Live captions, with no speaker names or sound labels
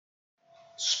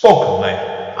Spoken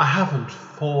Labour. I haven't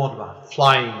thought about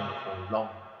flying for a long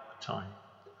time.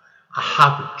 I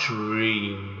haven't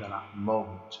dreamed of that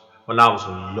moment when I was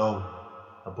alone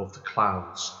above the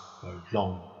clouds for a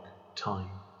long time.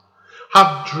 I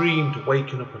haven't dreamed of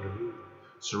waking up in a room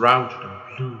surrounded in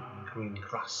blue and green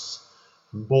grass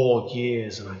for more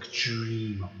years than I could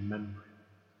dream of remembering.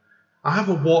 I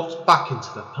haven't walked back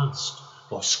into the past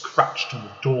or scratched on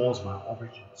the doors of my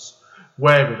origins,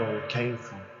 where it all came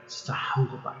from, since I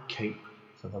held up that cape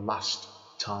for the last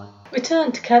time.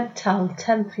 Return to Cape Town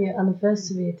 10th Year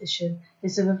Anniversary Edition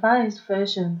is a revised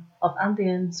version of Andy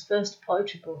N's first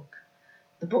poetry book.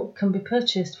 The book can be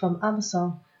purchased from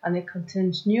Amazon and it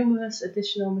contains numerous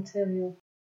additional material.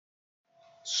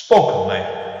 Spoken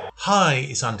Label. Hi,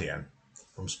 it's Andy N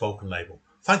from Spoken Label.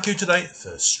 Thank you today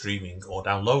for streaming or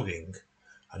downloading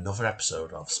another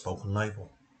episode of Spoken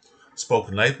Label.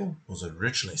 Spoken Label was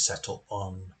originally set up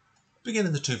on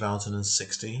beginning of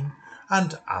 2016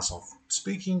 and as of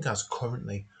speaking has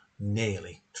currently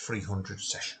nearly 300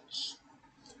 sessions.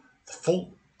 The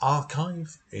full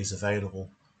archive is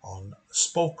available on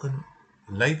Spoken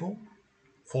Label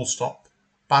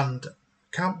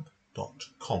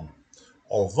bandcamp.com.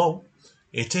 Although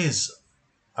it is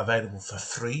available for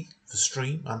free for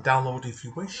stream and download if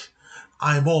you wish,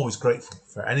 I am always grateful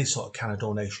for any sort of kind of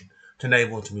donation to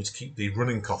enable me to keep the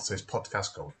running costs of this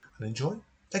podcast going. And enjoy.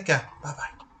 Take care. Bye bye.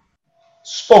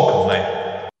 Spoken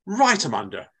Label. Right,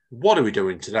 Amanda, what are we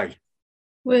doing today?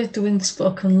 We're doing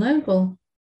Spoken Label.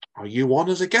 Are you on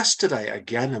as a guest today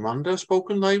again, Amanda,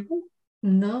 Spoken Label?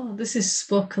 No, this is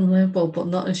Spoken Label, but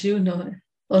not as you know it,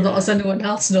 or not as anyone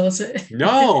else knows it.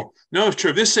 No, it's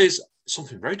true. This is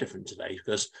something very different today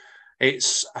because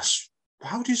it's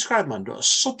how do you describe, Amanda? A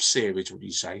sub-series, would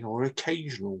you say, or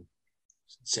occasional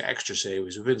extra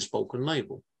series within Spoken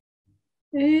Label?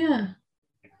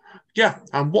 Yeah,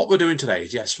 and what we're doing today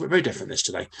is, yes, we're very different this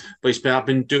today, but I've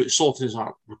been sorting this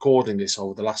out, recording this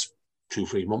over the last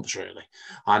 2-3 months, really,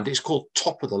 and it's called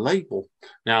Top of the Label.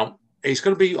 Now, it's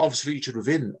going to be obviously featured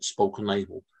within Spoken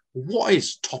Label. What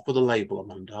is Top of the Label,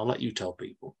 Amanda? I'll let you tell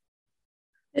people.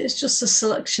 It's just a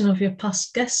selection of your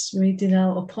past guests reading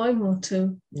out a poem or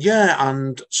two. Yeah,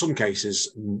 and some cases,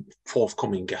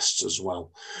 forthcoming guests as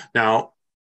well. Now,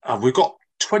 we've got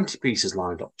 20 pieces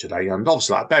lined up today, and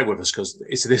obviously, bear with us because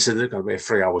this isn't going to be a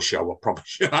 3-hour show, I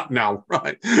promise you that now,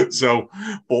 right? So,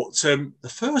 but the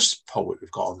first poet we've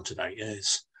got on today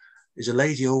is a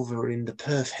lady over in the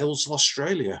Perth Hills of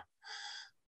Australia,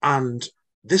 and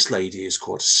this lady is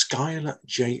called Skylar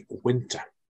J. Winter.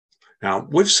 Now,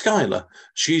 with Skylar,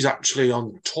 she's actually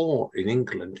on tour in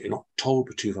England in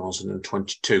October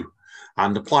 2022,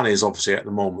 and the plan is obviously at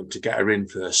the moment to get her in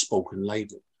for a Spoken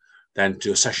Label, then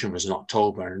do a session with us in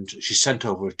October, and she sent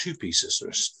over 2 pieces to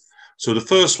us. So the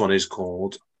first one is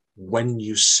called When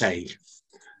You Say.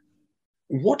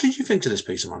 What did you think of this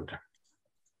piece, Amanda?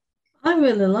 I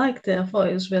really liked it. I thought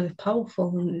it was really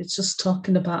powerful, and it's just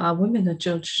talking about how women are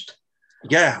judged.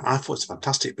 Yeah, I thought it's a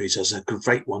fantastic piece. It's a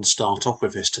great one to start off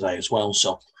with this today as well.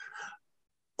 So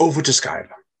over to Skylar.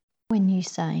 When You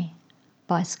Say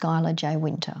by Skylar J.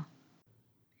 Winter.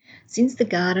 Since the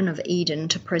Garden of Eden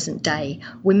to present day,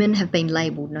 women have been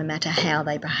labelled no matter how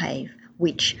they behave.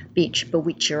 Witch, bitch,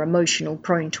 bewitcher, emotional,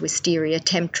 prone to hysteria,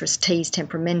 temptress, tease,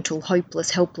 temperamental,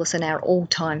 hopeless, helpless, and our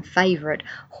all-time favourite,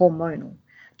 hormonal.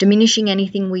 Diminishing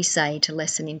anything we say to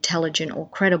lessen intelligent or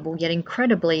credible, yet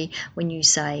incredibly, when you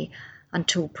say,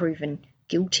 until proven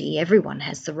guilty, everyone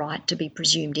has the right to be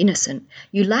presumed innocent.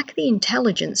 You lack the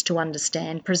intelligence to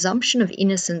understand presumption of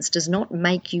innocence does not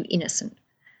make you innocent.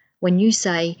 When you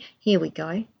say, here we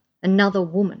go, another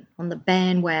woman on the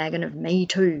bandwagon of Me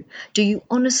Too, do you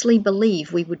honestly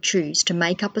believe we would choose to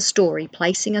make up a story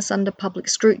placing us under public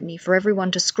scrutiny for everyone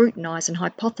to scrutinise and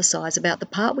hypothesise about the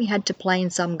part we had to play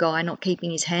in some guy not keeping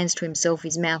his hands to himself,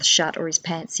 his mouth shut or his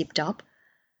pants zipped up?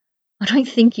 I don't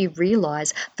think you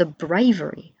realise the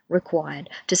bravery required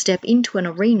to step into an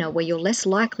arena where you're less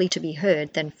likely to be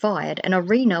heard than fired, an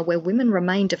arena where women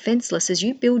remain defenceless as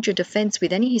you build your defence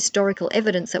with any historical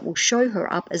evidence that will show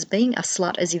her up as being a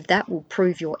slut as if that will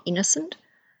prove you're innocent.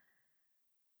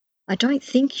 I don't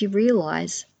think you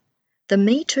realise the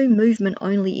Me Too movement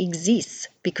only exists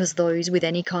because those with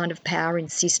any kind of power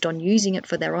insist on using it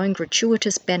for their own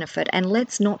gratuitous benefit, and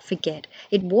let's not forget,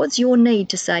 it was your need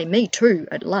to say Me Too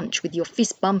at lunch with your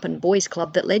fist bump and boys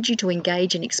club that led you to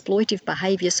engage in exploitive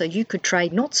behaviour so you could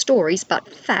trade not stories but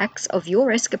facts of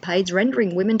your escapades,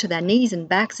 rendering women to their knees and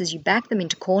backs as you back them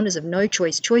into corners of no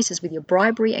choice choices with your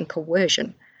bribery and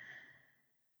coercion.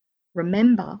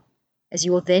 Remember, As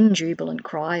your then jubilant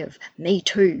cry of "Me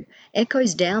too"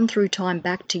 echoes down through time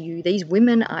back to you, these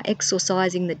women are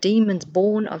exorcising the demons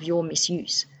born of your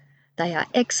misuse. They are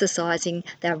exercising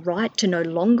their right to no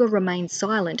longer remain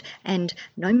silent, and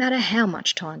no matter how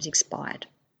much time's expired.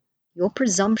 Your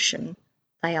presumption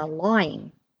they are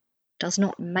lying does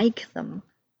not make them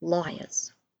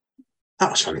liars.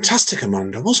 That was fantastic,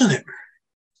 Amanda, wasn't it?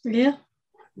 Yeah.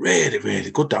 Really,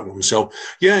 really good, that one. So,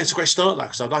 yeah, it's a great start,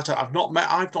 because I've not met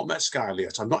Skylar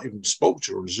yet. I've not even spoke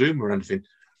to her on Zoom or anything.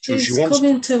 She's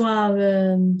coming to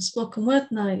our spoken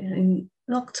word night in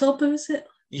October, is it?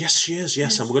 Yes, she is.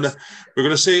 Yes, and we're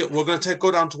gonna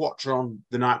go down to watch her on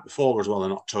the night before as well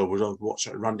in October. We'll watch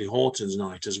her at Randy Horton's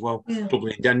night as well. Yeah. Double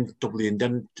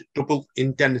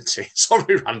indemnity.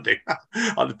 Sorry, Randy.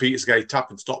 At the Petersgate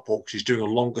Tap in Stockport. She's doing a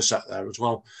longer set there as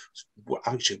well.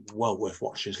 I think she's well worth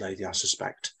watching, this lady, I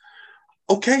suspect.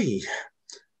 Okay.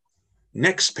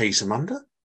 Next piece, Amanda.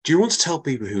 Do you want to tell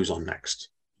people who's on next?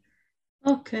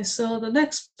 Okay, so the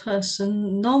next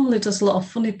person normally does a lot of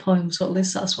funny poems, or at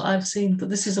least that's what I've seen,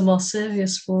 but this is a more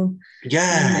serious one.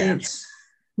 Yeah. And it's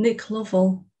Nick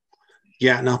Lovell.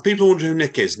 Yeah, now people wonder who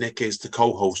Nick is. Nick is the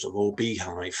co-host of All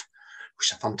Beehive,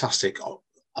 which is a fantastic,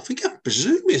 I think I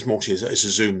presume it's mostly as a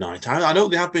Zoom night. I know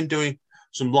they have been doing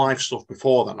some live stuff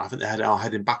before that, and I think they are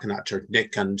heading back in that church,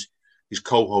 Nick and his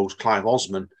co-host Clive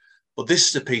Osman. But this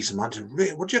is a piece, Amanda.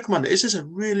 What do you recommend? This is a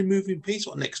really moving piece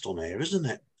what Nick's done here, isn't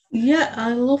it? Yeah,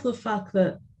 I love the fact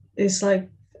that it's like,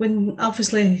 when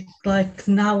obviously, like,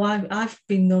 now I've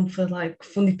been known for like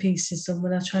funny pieces, and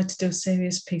when I try to do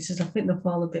serious pieces, I think they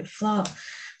fall a bit flat.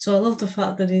 So I love the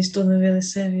fact that he's done a really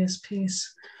serious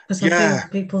piece, because I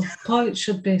think people's poets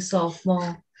should be sort of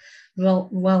more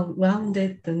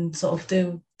well-rounded and sort of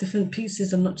do different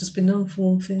pieces and not just be known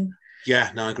for one thing. Yeah,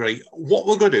 no, I agree. What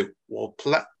we're going to do, we'll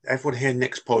let everyone hear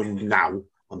Nick's poem now,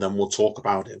 and then we'll talk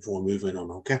about it before moving on,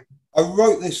 okay? I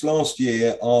wrote this last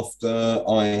year after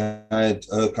I had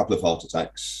a couple of heart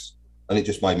attacks, and it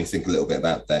just made me think a little bit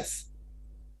about death.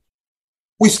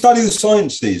 We study the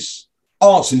sciences,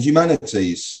 arts and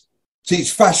humanities,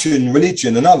 teach fashion,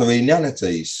 religion and other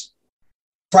inanities,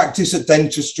 practice at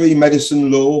dentistry, medicine,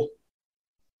 law,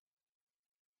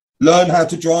 learn how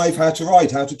to drive, how to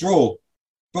write, how to draw.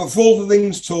 But for all the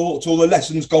things taught, all the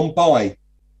lessons gone by,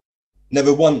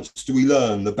 never once do we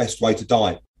learn the best way to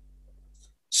die.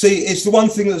 See, it's the one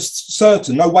thing that's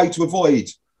certain, no way to avoid.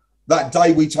 That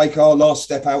day we take our last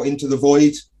step out into the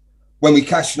void, when we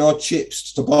cash in our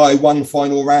chips to buy one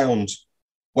final round,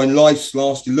 when life's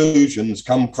last illusions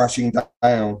come crashing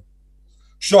down.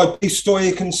 Should I be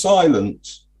stoic and silent,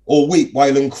 or weep,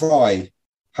 wail and cry?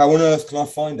 How on earth can I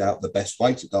find out the best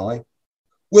way to die?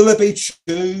 Will there be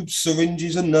tubes,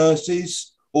 syringes and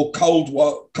nurses, or cold,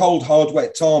 hard,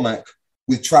 wet tarmac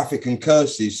with traffic and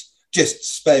curses?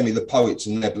 Just spare me the poets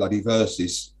and their bloody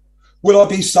verses. Will I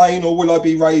be sane or will I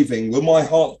be raving? Will my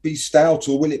heart be stout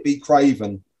or will it be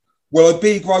craven? Will I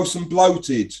be gross and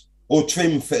bloated or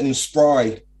trim, fit and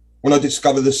spry when I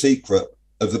discover the secret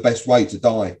of the best way to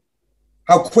die?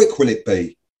 How quick will it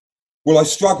be? Will I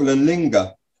struggle and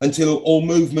linger until all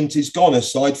movement is gone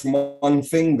aside from one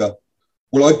finger?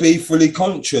 Will I be fully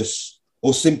conscious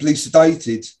or simply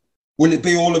sedated? Will it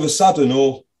be all of a sudden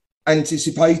or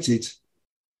anticipated?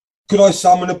 Could I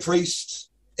summon a priest,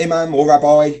 imam or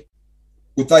rabbi?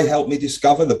 Would they help me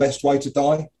discover the best way to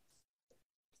die?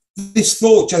 This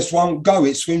thought just won't go.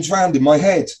 It swims round in my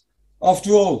head.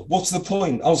 After all, what's the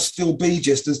point? I'll still be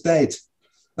just as dead.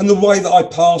 And the way that I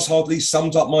pass hardly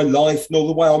sums up my life, nor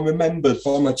the way I'm remembered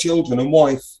by my children and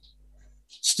wife.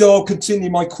 Still, I'll continue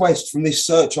my quest from this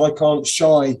search I can't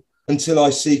shy until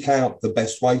I seek out the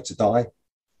best way to die.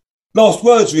 Last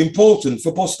words are important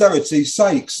for posterity's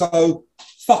sake, so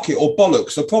fuck it or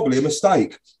bollocks are probably a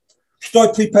mistake. Should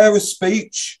I prepare a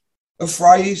speech, a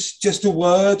phrase, just a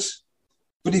word?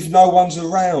 But if no one's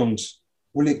around,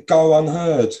 will it go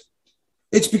unheard?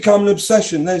 It's become an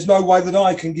obsession. There's no way that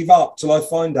I can give up till I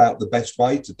find out the best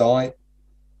way to die.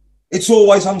 It's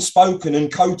always unspoken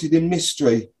and coated in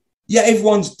mystery, yet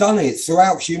everyone's done it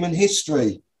throughout human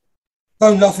history.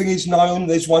 Though nothing is known,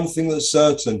 there's one thing that's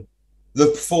certain. The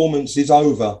performance is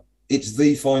over. It's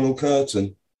the final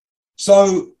curtain.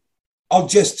 So I'll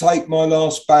just take my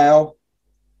last bow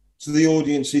to the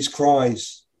audience's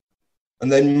cries,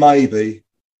 and then maybe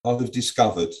I'll have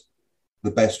discovered the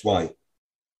best way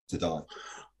to die.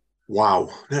 Wow.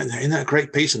 Isn't that a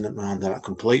great piece in that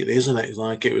completely, isn't it? It's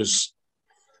like it was.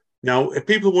 Now, if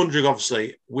people are wondering,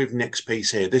 obviously, with Nick's piece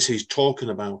here, this is talking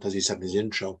about, as he said in his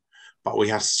intro, but he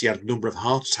had a number of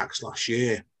heart attacks last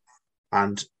year,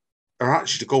 and are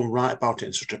actually to go and write about it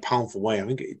in such a powerful way. I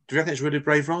think, do you reckon it's really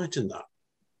brave writing that?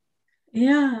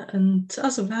 Yeah, and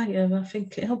as a writer, I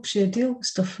think it helps you deal with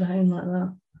stuff writing like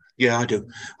that. Yeah, I do.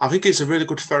 I think it's a really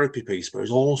good therapy piece, but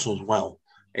it's also as well,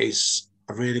 it's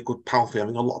a really good powerful. I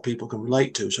think a lot of people can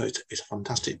relate to. So it's a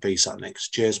fantastic piece, that next.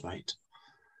 Cheers, mate.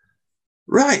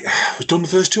 Right, we've done the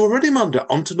first two already, Amanda.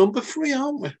 On to number 3,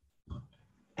 aren't we?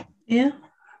 Yeah.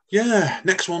 Yeah,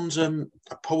 next one's a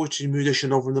poetry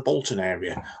musician over in the Bolton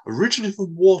area, originally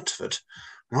from Waterford.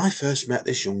 When I first met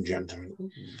this young gentleman,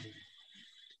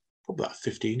 probably about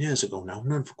 15 years ago now, I've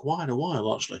known him for quite a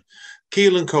while actually,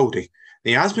 Keelan Cody.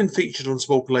 He has been featured on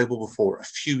Spoken Label before a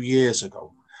few years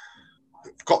ago.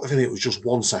 I've got the feeling it was just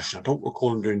one session. I don't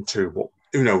recall him doing 2, but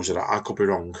who knows that I could be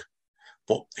wrong.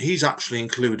 But he's actually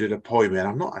included a poem in.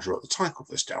 I'm not actually wrote the title of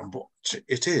this down, but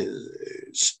it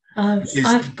is.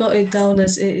 I've got it down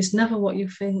as It Is Never What You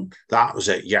Think. That was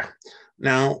it, yeah.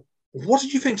 Now, what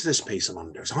did you think to this piece,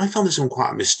 Amanda? I found this one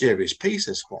quite a mysterious piece,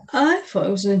 this one. I thought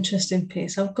it was an interesting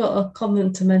piece. I've got a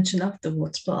comment to mention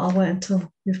afterwards, but I'll wait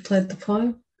until you've played the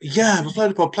poem. Yeah, we'll play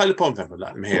the poem then, we'll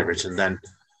let them hear it, and then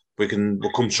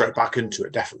we'll come straight back into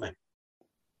it, definitely.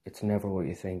 It's never what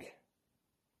you think.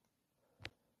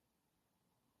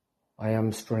 I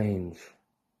am strange,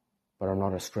 but I'm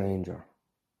not a stranger.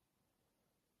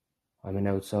 I'm an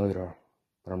outsider,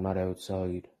 but I'm not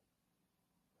outside.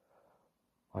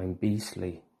 I'm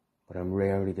beastly, but I'm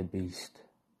rarely the beast.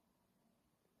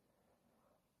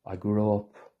 I grew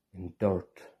up in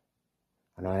dirt,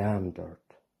 and I am dirt.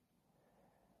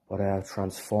 But I have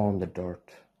transformed the dirt,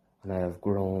 and I have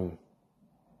grown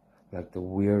like the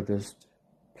weirdest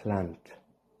plant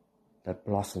that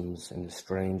blossoms in the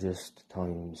strangest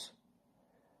times,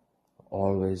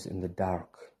 always in the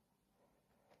dark,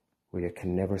 where you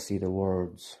can never see the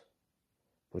words,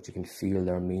 but you can feel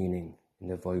their meaning in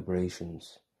the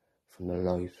vibrations from the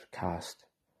light cast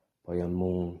by a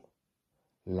moon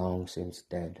long since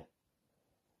dead,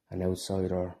 an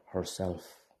outsider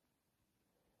herself.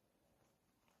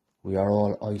 We are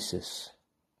all Isis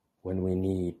when we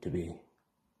need to be.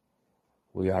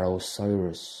 We are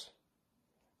Osiris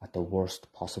at the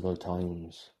worst possible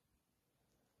times.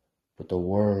 But the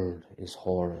world is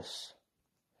Horus,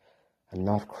 and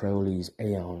not Crowley's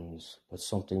aeons, but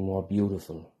something more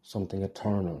beautiful, something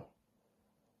eternal,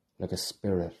 like a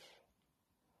spirit,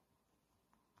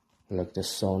 like the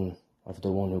son of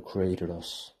the one who created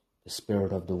us, the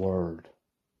spirit of the world.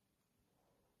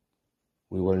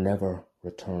 We will never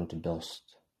return to dust.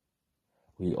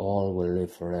 We all will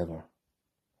live forever.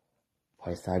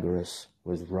 Pythagoras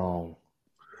was wrong.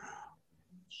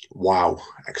 Wow,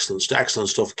 excellent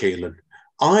stuff, Keelan.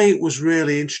 I was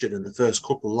really interested in the first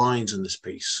couple of lines in this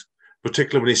piece,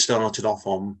 particularly when he started off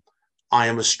on, I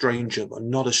am a stranger, but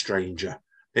not a stranger.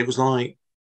 It was like,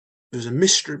 there's a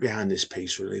mystery behind this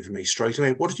piece, really, for me, straight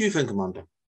away. What did you think, Amanda?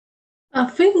 I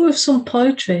think with some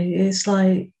poetry, it's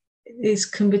like it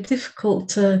can be difficult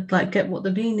to like get what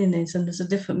the meaning is, and there's a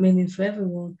different meaning for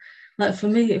everyone. Like for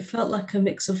me, it felt like a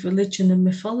mix of religion and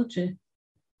mythology.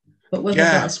 But whether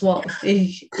that's what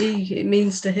it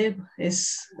means to him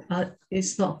is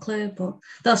it's not clear. But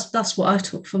that's what I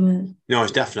took from it. No,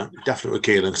 it's definitely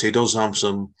Keelan, because he does have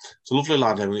some. It's a lovely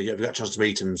lad. If you get a chance to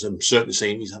meet him, I'm certainly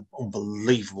seeing he's an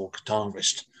unbelievable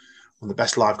guitarist, one of the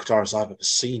best live guitarists I've ever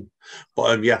seen.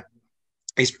 But yeah,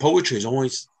 his poetry is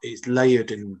always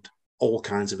layered in all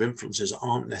kinds of influences that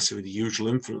aren't necessarily the usual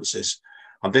influences.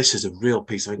 And this is a real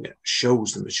piece, I think, that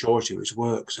shows the maturity of his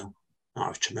work. So that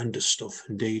was tremendous stuff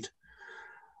indeed.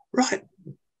 Right.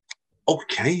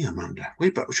 Okay, Amanda.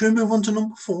 Should we move on to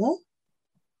number 4?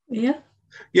 Yeah.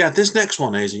 Yeah, this next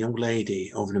one is a young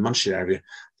lady over in the Manchester area.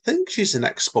 I think she's the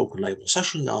next Spoken Label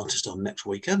session artist on next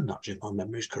weekend, actually, if my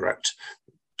memory is correct.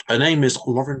 Her name is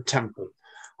Lauren Temple.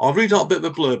 I'll read out a bit of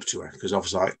a blurb to her, because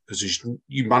obviously,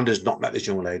 Amanda's not met this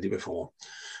young lady before.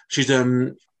 She's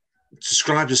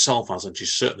described herself as, and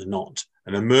she's certainly not,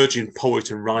 an emerging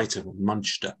poet and writer from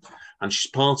Manchester, and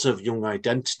she's part of Young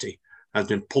Identity, has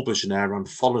been published in their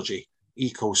anthology,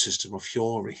 Ecosystem of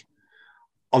Fury.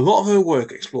 A lot of her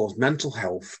work explores mental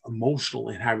health, emotional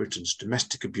inheritance,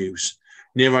 domestic abuse,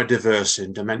 neurodiversity,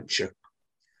 and dementia.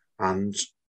 And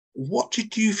what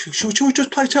did you think? Should we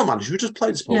just play it out, man? Should we just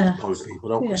play this poem for most people,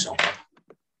 don't we? So?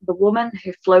 The woman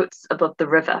who floats above the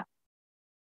river.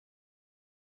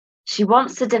 She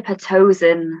wants to dip her toes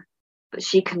in, but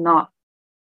she cannot.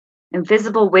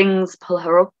 Invisible wings pull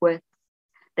her upwards.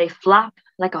 They flap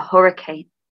like a hurricane.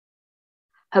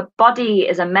 Her body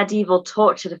is a medieval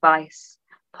torture device,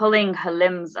 pulling her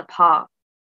limbs apart.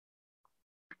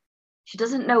 She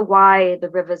doesn't know why the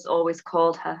river's always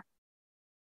called her,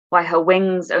 why her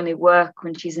wings only work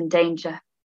when she's in danger.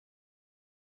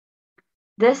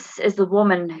 This is the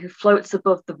woman who floats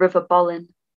above the River Bollin,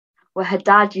 where her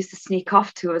dad used to sneak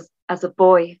off to as a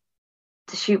boy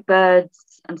to shoot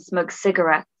birds and smoke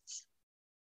cigarettes,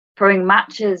 throwing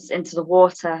matches into the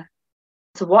water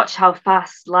to watch how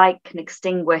fast light can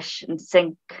extinguish and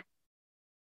sink.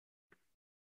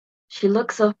 She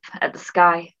looks up at the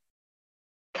sky,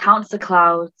 counts the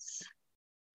clouds,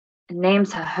 and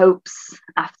names her hopes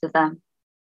after them.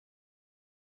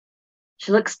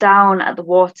 She looks down at the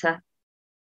water,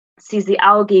 sees the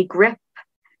algae grip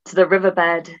to the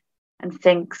riverbed, and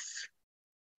thinks,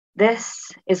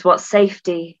 this is what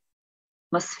safety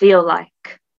must feel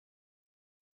like.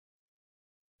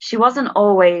 She wasn't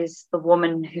always the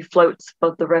woman who floats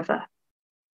above the river.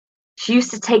 She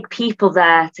used to take people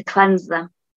there to cleanse them.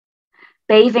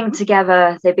 Bathing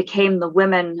together, they became the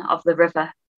women of the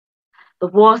river. The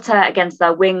water against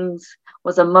their wings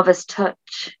was a mother's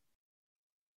touch,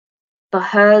 but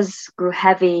hers grew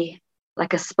heavy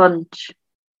like a sponge.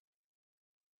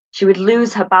 She would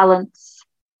lose her balance,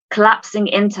 collapsing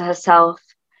into herself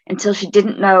until she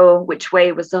didn't know which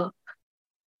way was up.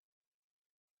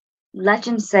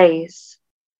 Legend says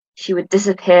she would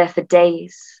disappear for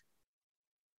days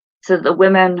so that the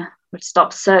women would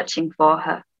stop searching for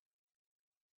her.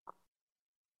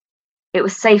 It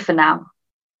was safer now,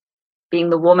 being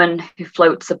the woman who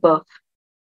floats above.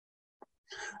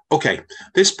 Okay,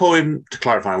 this poem, to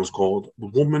clarify, was called The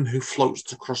Woman Who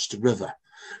Floats Across the River.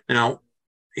 Now,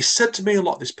 it's said to me a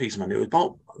lot, this piece, man. It was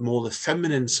about more the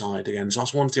feminine side again. So I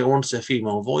wanted a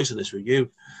female voice in this with you.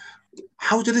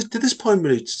 How did this poem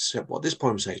really say, what did this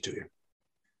poem say to you?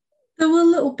 There were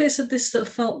little bits of this that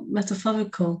felt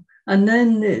metaphorical, and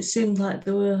then it seemed like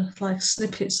there were like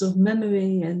snippets of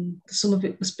memory, and some of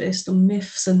it was based on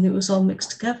myths, and it was all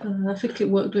mixed together. And I think it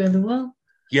worked really well.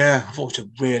 Yeah, I thought it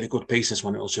was a really good piece, this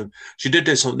one. She did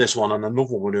this one, and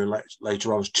another one we're doing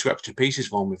later on was 2 extra pieces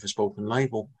for me for spoken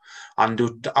label.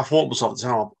 And I thought myself at the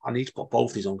time, I need to put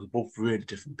both these on because both really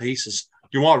different pieces.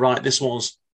 You are right, it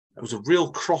was a real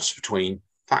cross between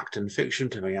fact and fiction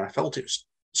to me, and I felt it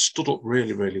stood up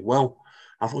really, really well.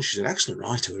 I thought she's an excellent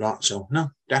writer with that, so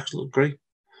no, definitely agree.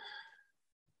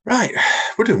 Right,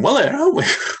 we're doing well here, aren't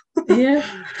we?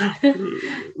 Yeah.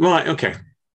 Right, okay.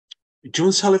 Do you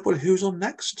want to tell everybody who's on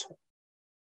next?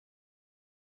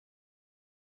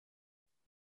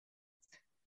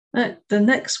 Right, the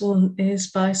next one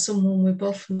is by someone we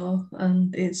both know,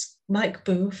 and it's Mike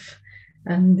Booth,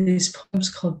 and his poem's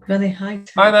called Granny High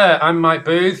Tech. Hi there, I'm Mike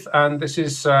Booth, and this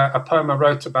is a poem I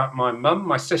wrote about my mum.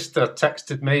 My sister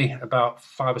texted me about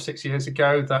 5 or 6 years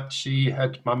ago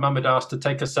that my mum had asked to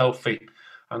take a selfie.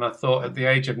 And I thought at the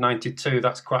age of 92,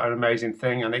 that's quite an amazing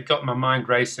thing. And it got my mind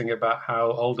racing about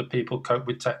how older people cope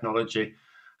with technology.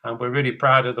 And we're really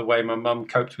proud of the way my mum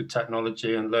coped with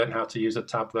technology and learned how to use a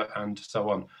tablet and so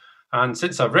on. And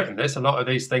since I've written this, a lot of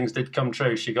these things did come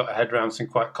true. She got her head around some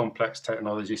quite complex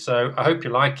technology. So I hope you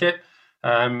like it.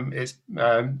 It's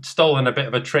stolen a bit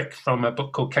of a trick from a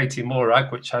book called Katie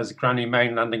Morag, which has Granny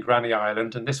Mainland and Granny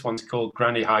Island. And this one's called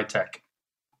Granny High Tech.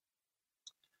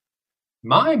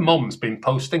 My mum's been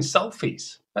posting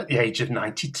selfies at the age of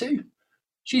 92.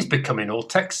 She's becoming all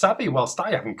tech savvy whilst I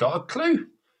haven't got a clue.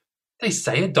 They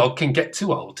say a dog can get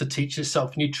too old to teach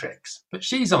herself new tricks, but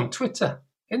she's on Twitter,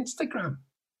 Instagram,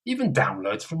 even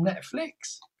downloads from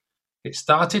Netflix. It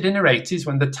started in her 80s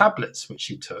when the tablets which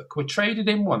she took were traded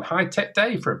in one high-tech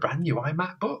day for a brand new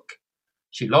iMac book.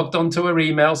 She logged onto her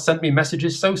email, sent me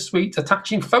messages so sweet,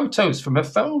 attaching photos from her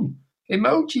phone,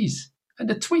 emojis, and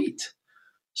a tweet.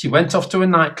 She went off to a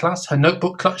night class, her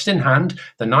notebook clutched in hand.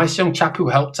 The nice young chap who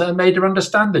helped her made her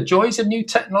understand the joys of new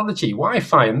technology,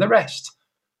 Wi-Fi and the rest.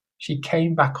 She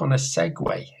came back on a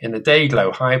Segway in a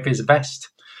Dayglow high-vis vest.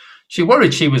 She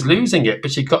worried she was losing it,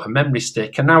 but she got a memory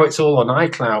stick, and now it's all on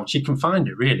iCloud. She can find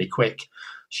it really quick.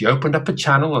 She opened up a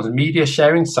channel on media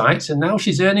sharing sites, and now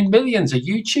she's earning millions, a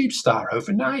YouTube star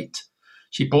overnight.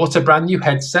 She bought a brand new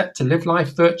headset to live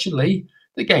life virtually.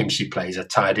 The games she plays are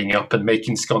tidying up and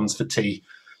making scones for tea.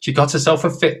 She got herself a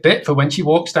Fitbit for when she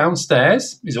walks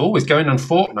downstairs. Is always going on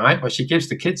Fortnite where she gives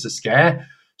the kids a scare.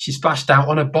 She splashed out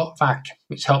on a bot vac,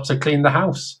 which helps her clean the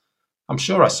house. I'm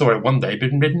sure I saw it one day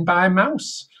being ridden by a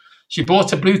mouse. She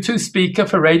bought a Bluetooth speaker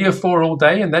for Radio 4 all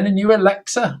day and then a new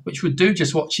Alexa, which would do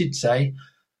just what she'd say.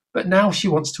 But now she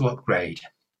wants to upgrade.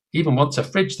 Even wants a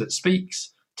fridge that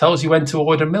speaks, tells you when to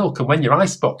order milk and when your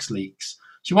icebox leaks.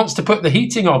 She wants to put the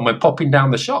heating on when popping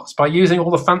down the shots by using all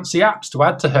the fancy apps to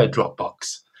add to her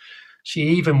Dropbox. She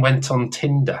even went on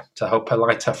Tinder to help her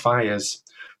light her fires.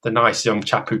 The nice young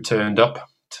chap who turned up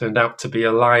turned out to be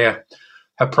a liar.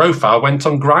 Her profile went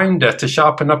on Grindr to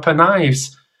sharpen up her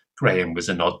knives. Graham was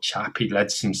an odd chap, he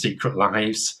led some secret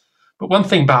lives. But one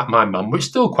thing about my mum, which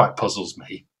still quite puzzles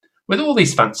me, With all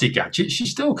these fancy gadgets, she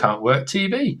still can't work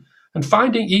TV. And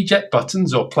finding eject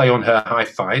buttons or play on her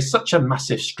hi-fi is such a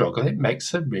massive struggle, it makes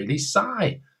her really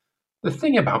sigh. The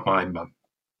thing about my mum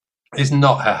is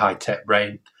not her high-tech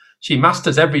brain. She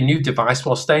masters every new device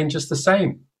while staying just the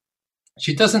same.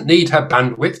 She doesn't need her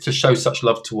bandwidth to show such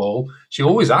love to all. She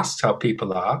always asks how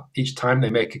people are each time they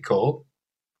make a call.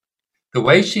 The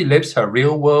way she lives her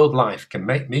real-world life can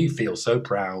make me feel so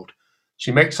proud.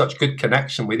 She makes such good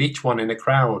connection with each one in a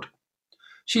crowd.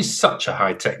 She's such a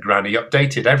high-tech granny,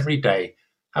 updated every day,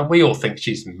 and we all think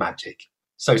she's magic.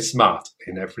 So smart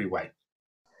in every way.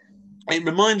 It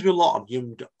reminds me a lot of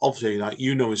you. Obviously, like,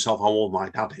 you know yourself how old my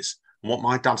dad is and what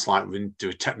my dad's like with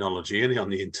technology, on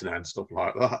the internet and stuff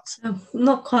like that.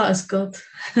 Not quite as good.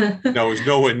 No, he's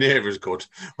nowhere near as good.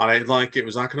 And I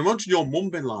can imagine your mum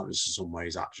being like this in some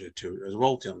ways, actually, too, as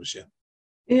well, to be honest.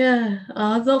 Yeah,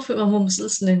 I don't think my mum's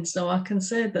listening, so I can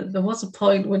say that there was a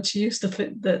point when she used to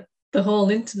think that the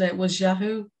whole internet was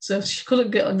Yahoo, so if she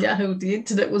couldn't get on Yahoo, the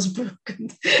internet was broken.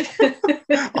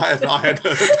 I had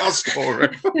heard that story.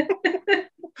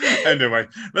 Anyway,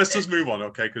 let's just move on,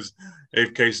 okay? Because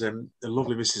in case the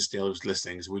lovely Mrs. Steele is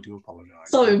listening, so we do apologise.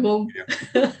 Sorry, Mum.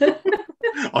 Yeah.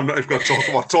 I'm not even going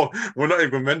to talk. We're not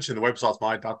even going to mention the websites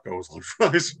my dad goes on,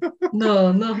 right?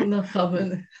 No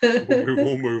comment.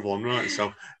 We'll move on, right?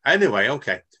 So, anyway,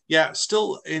 okay. Yeah,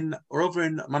 we're over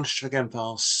in Manchester again for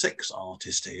our sixth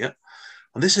artist here.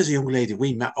 And this is a young lady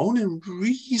we met only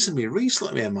reasonably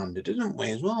recently, Amanda, didn't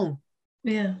we, as well?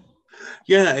 Yeah.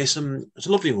 Yeah, it's a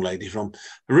lovely young lady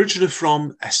originally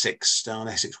from Essex, down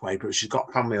Essex way, but she's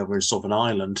got family over in Southern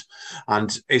Ireland.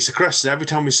 And it's a question every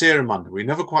time we see her, Amanda, we're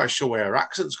never quite sure where her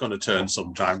accent's going to turn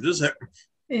sometimes, is it?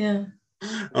 Yeah.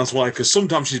 That's why, because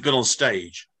sometimes she's been on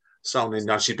stage sounding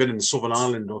like she's been in Southern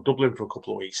Ireland or Dublin for a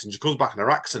couple of weeks, and she comes back and her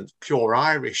accent's pure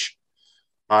Irish.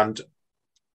 And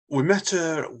we met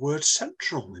her at Word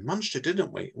Central in Manchester,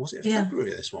 didn't we? Was it February,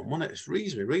 this one, wasn't it? It's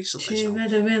reasonably recently. She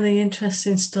read a really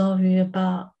interesting story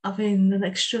about having an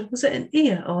extra, was it an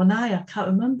ear or an eye? I can't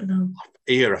remember now.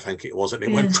 Ear, I think it was, and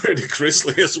it went pretty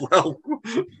grisly as well.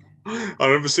 I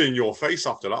remember seeing your face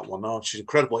after that one. Oh, she's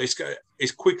incredible.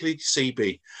 It's quickly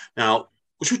CB. Now,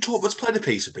 let's play the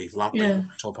piece of people, haven't we? Yeah.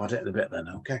 Talk about it in a bit then,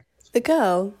 okay? The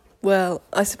girl, well,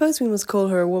 I suppose we must call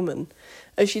her a woman,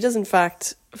 as she does in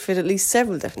fact fit at least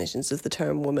several definitions of the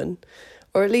term woman,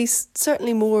 or at least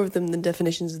certainly more of them than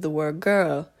definitions of the word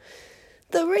girl.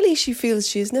 Though really she feels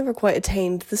she has never quite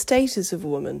attained the status of a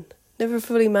woman, never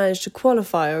fully managed to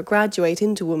qualify or graduate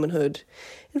into womanhood.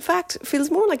 In fact,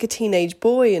 feels more like a teenage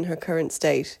boy in her current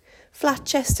state,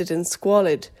 flat-chested and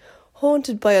squalid,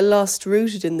 haunted by a lust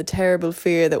rooted in the terrible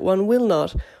fear that one will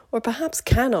not, or perhaps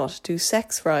cannot, do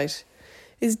sex right,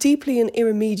 is deeply and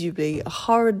irremediably a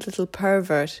horrid little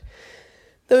pervert.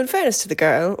 Though in fairness to the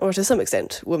girl, or to some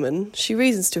extent woman, she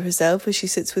reasons to herself as she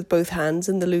sits with both hands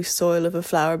in the loose soil of a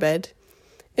flower bed.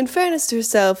 In fairness to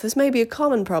herself, this may be a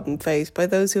common problem faced by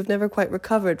those who have never quite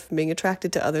recovered from being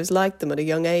attracted to others like them at a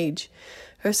young age.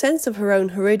 Her sense of her own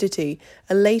heredity,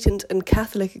 a latent and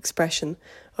Catholic expression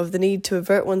of the need to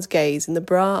avert one's gaze in the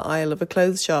bra aisle of a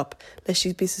clothes shop, lest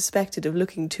she be suspected of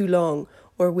looking too long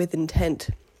or with intent.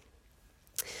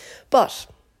 But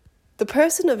the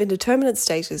person of indeterminate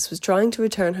status was trying to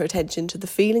return her attention to the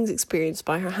feelings experienced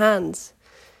by her hands.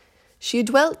 She had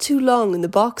dwelt too long in the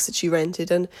box that she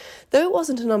rented, and though it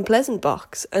wasn't an unpleasant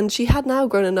box, and she had now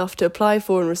grown enough to apply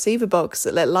for and receive a box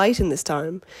that let light in this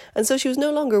time, and so she was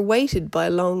no longer weighted by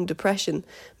a long depression,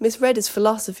 misread as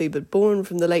philosophy but born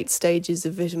from the late stages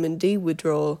of vitamin D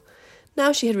withdrawal.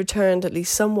 Now she had returned at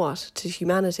least somewhat to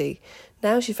humanity.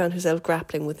 Now she found herself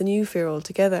grappling with a new fear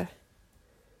altogether.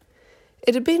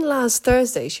 It had been last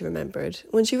Thursday, she remembered,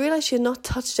 when she realised she had not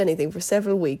touched anything for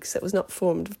several weeks that was not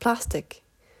formed of plastic.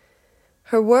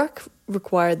 Her work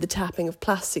required the tapping of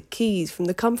plastic keys from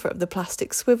the comfort of the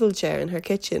plastic swivel chair in her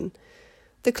kitchen.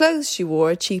 The clothes she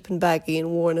wore, cheap and baggy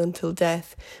and worn until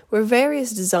death, were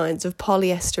various designs of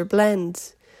polyester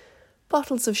blends.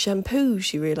 Bottles of shampoo,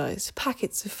 she realised,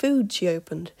 packets of food she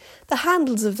opened, the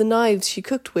handles of the knives she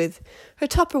cooked with, her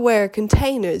Tupperware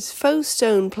containers, faux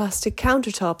stone plastic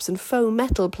countertops and faux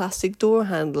metal plastic door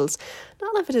handles.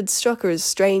 None of it had struck her as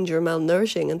strange or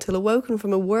malnourishing until awoken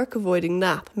from a work-avoiding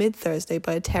nap mid-Thursday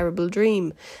by a terrible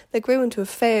dream that grew into a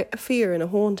fear and a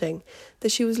haunting,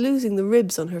 that she was losing the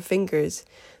ribs on her fingers,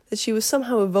 that she was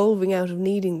somehow evolving out of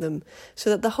needing them, so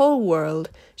that the whole world,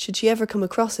 should she ever come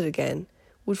across it again,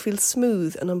 would feel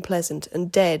smooth and unpleasant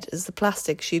and dead as the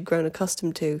plastic she had grown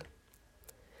accustomed to.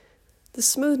 The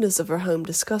smoothness of her home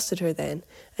disgusted her then,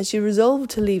 and she resolved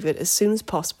to leave it as soon as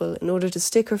possible in order to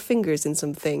stick her fingers in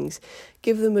some things,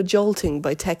 give them a jolting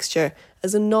by texture,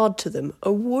 as a nod to them,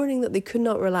 a warning that they could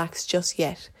not relax just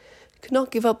yet, could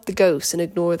not give up the ghost and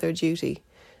ignore their duty,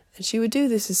 and she would do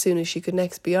this as soon as she could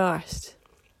next be arsed.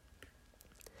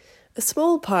 A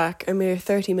small park, a mere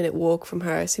 30-minute walk from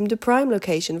her, seemed a prime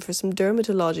location for some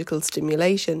dermatological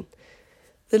stimulation.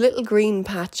 The little green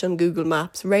patch on Google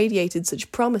Maps radiated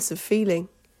such promise of feeling.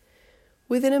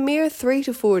 Within a mere 3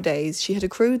 to 4 days, she had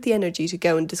accrued the energy to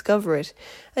go and discover it,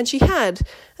 and she had,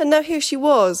 and now here she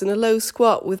was in a low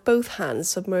squat with both hands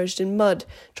submerged in mud,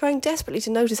 trying desperately to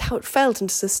notice how it felt and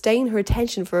to sustain her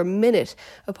attention for a minute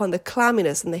upon the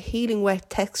clamminess and the healing wet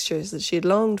textures that she had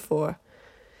longed for.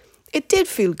 It did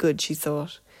feel good, she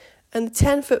thought, and the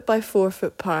 10-foot by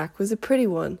 4-foot park was a pretty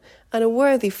one and a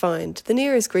worthy find, the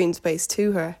nearest green space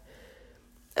to her.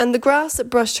 And the grass that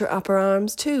brushed her upper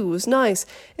arms, too, was nice.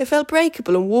 It felt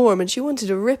breakable and warm, and she wanted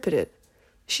to rip at it.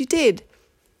 She did.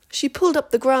 She pulled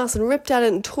up the grass and ripped at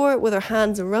it and tore it with her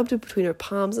hands and rubbed it between her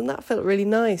palms, and that felt really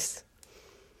nice.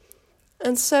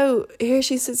 And so here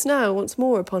she sits now once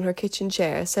more upon her kitchen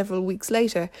chair several weeks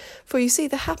later, for you see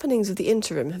the happenings of the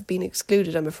interim have been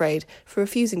excluded, I'm afraid, for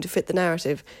refusing to fit the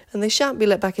narrative, and they shan't be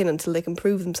let back in until they can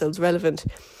prove themselves relevant.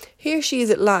 Here she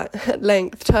is at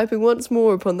length, typing once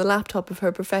more upon the laptop of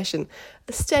her profession,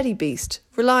 a steady beast,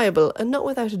 reliable, and not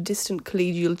without a distant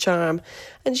collegial charm,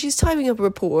 and she's typing up a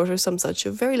report or some such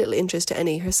of very little interest to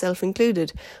any, herself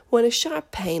included, when a sharp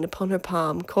pain upon her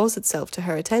palm calls itself to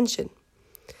her attention.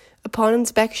 Upon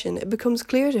inspection, it becomes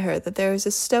clear to her that there is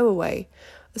a stowaway,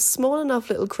 a small enough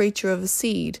little creature of a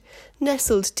seed,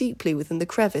 nestled deeply within the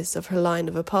crevice of her line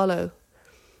of Apollo.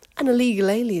 An illegal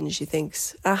alien, she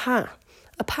thinks. Aha!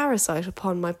 A parasite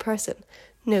upon my person.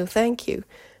 No, thank you.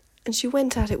 And she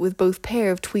went at it with both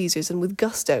pair of tweezers and with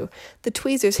gusto, the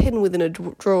tweezers hidden within a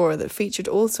drawer that featured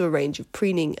also a range of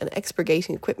preening and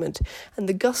expurgating equipment, and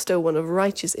the gusto one of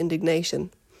righteous indignation.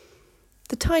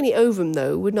 The tiny ovum,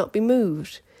 though, would not be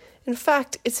moved. In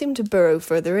fact, it seemed to burrow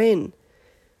further in.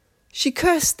 She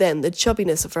cursed then the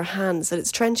chubbiness of her hands that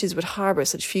its trenches would harbour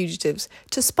such fugitives,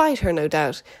 to spite her, no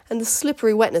doubt, and the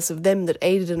slippery wetness of them that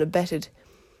aided and abetted.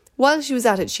 While she was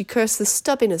at it, she cursed the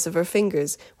stubbiness of her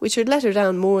fingers, which had let her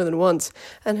down more than once,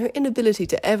 and her inability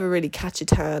to ever really catch a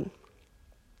tan.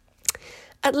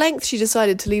 At length she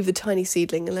decided to leave the tiny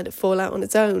seedling and let it fall out on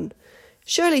its own.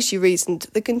 Surely, she reasoned,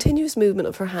 the continuous movement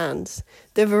of her hands,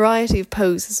 their variety of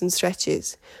poses and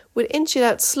stretches, would inch it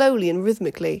out slowly and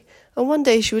rhythmically, and one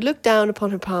day she would look down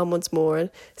upon her palm once more, and,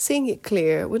 seeing it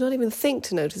clear, would not even think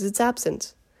to notice its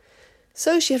absence.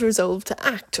 So she had resolved to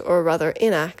act, or rather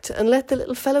inact, and let the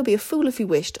little fellow be a fool if he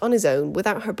wished, on his own,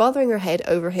 without her bothering her head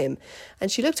over him,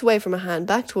 and she looked away from her hand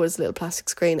back towards the little plastic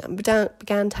screen, and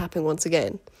began tapping once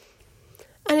again.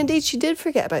 And indeed she did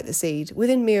forget about the seed,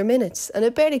 within mere minutes, and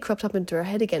it barely crept up into her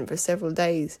head again for several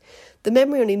days, the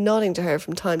memory only nodding to her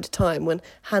from time to time when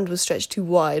hand was stretched too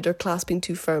wide or clasping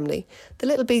too firmly. The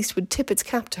little beast would tip its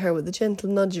cap to her with a gentle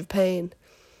nudge of pain.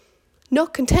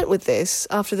 Not content with this,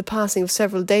 after the passing of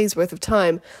several days' worth of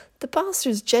time, the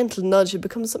bastard's gentle nudge had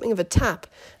become something of a tap,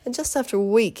 and just after a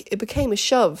week it became a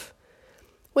shove.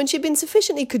 When she had been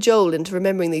sufficiently cajoled into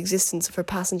remembering the existence of her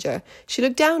passenger, she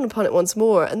looked down upon it once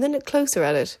more, and then looked closer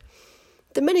at it.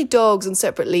 The many dogs and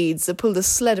separate leads that pulled the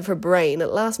sled of her brain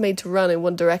at last made to run in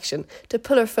one direction, to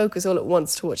pull her focus all at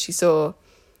once to what she saw.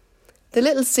 The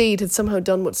little seed had somehow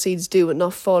done what seeds do and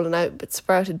not fallen out, but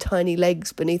sprouted tiny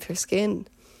legs beneath her skin.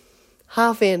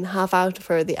 Half in, half out of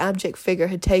her, the abject figure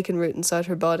had taken root inside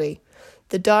her body.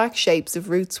 The dark shapes of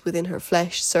roots within her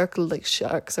flesh circled like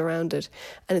sharks around it,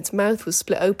 and its mouth was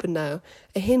split open now,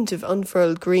 a hint of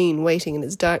unfurled green waiting in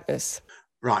its darkness.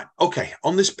 Right, okay,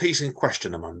 on this piece in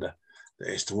question, Amanda,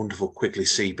 it's the wonderful Quigley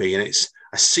CB, and it's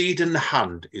A Seed in the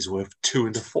Hand is Worth Two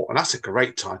in the Foot, and that's a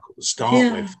great title to start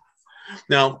with.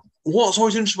 Now, what's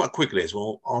always interesting about Quigley is,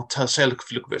 well, I'll say a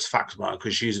few bits of facts about her,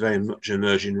 because she's very much an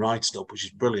emerging writer still, which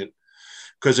is brilliant.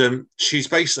 Because she's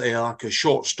basically like a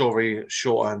short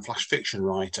flash fiction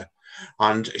writer.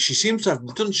 And she seems to have,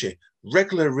 doesn't she,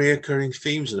 regular reoccurring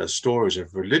themes in her stories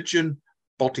of religion,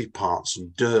 body parts,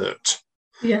 and dirt.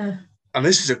 Yeah. And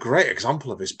this is a great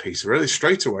example of this piece, really,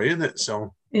 straight away, isn't it?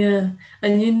 So yeah.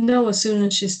 And you know, as soon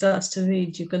as she starts to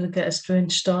read, you're going to get a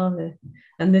strange story.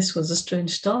 And this was a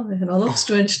strange story. And I love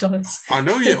strange stories. I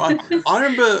know you. I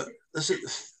remember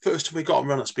the first time we got on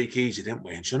run at Speakeasy, didn't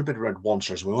we? And she only been read once,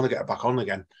 so we want to get her back on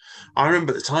again. I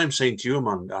remember at the time saying to you,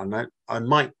 Amanda, and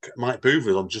Mike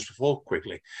Boover on just before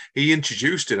Quigley, he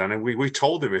introduced it, and we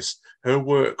told him her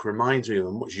work reminds me of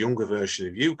a much younger version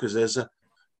of you, because there's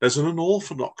There's an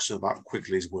unorthodox about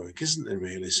Quigley's work, isn't there,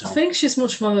 really? So I think she's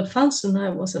much more advanced than I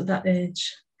was at that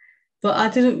age. But I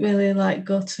didn't really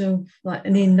go to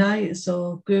any nights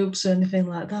or groups or anything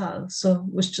like that. So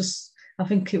it was just, I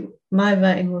think my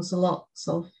writing was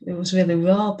it was really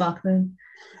raw back then.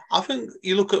 I think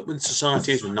you look at when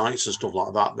societies and nights and stuff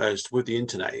like that, there's with the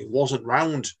internet, it wasn't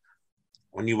round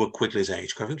when you were Quigley's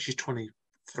age. I think she's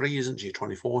 23, isn't she?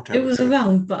 24. It was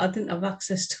around, but I didn't have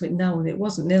access to it now, and it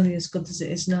wasn't nearly as good as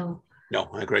it is now. No,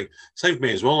 I agree. Same for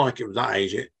me as well. Like it was that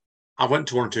age. I went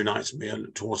to 1 or 2 nights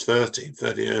towards 30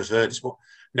 early 30s, but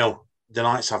no, the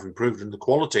nights have improved and the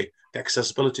quality, the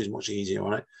accessibility is much easier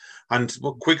on it. And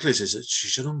what Quigley's is that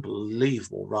she's an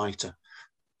unbelievable writer.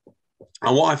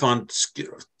 And what I find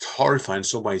horrifying in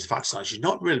some ways, the fact that she's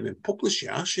not really been published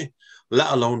yet, has she?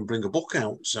 Let alone bring a book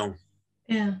out. So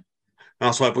yeah,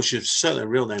 that's why. But she's certainly a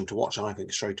real name to watch, I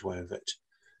think, straight away of it.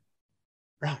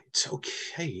 Right.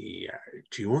 Okay.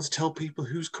 Do you want to tell people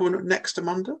who's coming up next,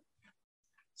 Amanda?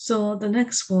 So the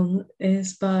next one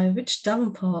is by Rich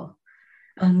Davenport,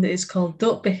 and it's called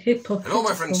 "Don't Be Hypocritical." Hello,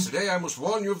 my friends. Today I must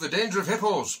warn you of the danger of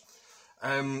hippos.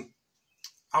 I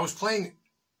was playing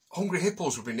Hungry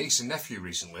Hippos with my niece and nephew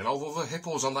recently, and although the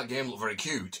hippos on that game look very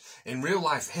cute, in real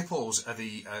life hippos are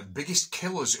the biggest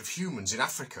killers of humans in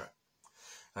Africa.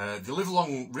 They live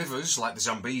along rivers like the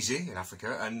Zambezi in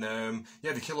Africa, and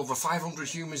they kill over 500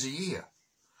 humans a year.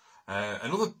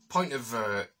 Another point of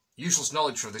useless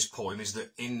knowledge for this poem is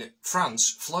that in France,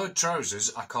 fleured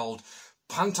trousers are called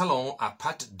pantalons à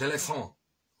pattes d'éléphant,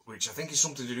 which I think is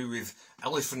something to do with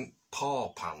elephant paw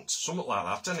pants, something like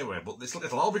that anyway, but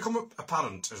it'll all become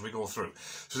apparent as we go through.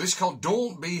 So this is called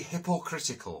Don't Be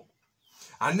Hypocritical.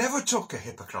 I never took a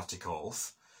Hippocratic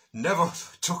oath, never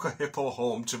took a hippo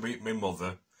home to meet my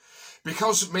mother,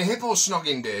 because my hippo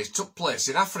snogging days took place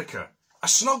in Africa. I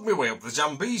snogged my way up the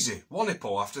Zambezi, one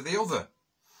hippo after the other.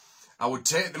 I would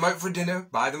take them out for dinner,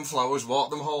 buy them flowers,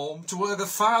 walk them home, to where their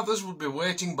fathers would be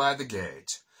waiting by the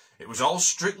gate. It was all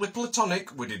strictly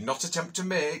platonic, we did not attempt to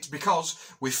mate, because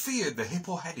we feared the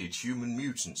hippo-headed human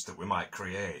mutants that we might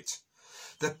create.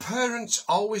 The parents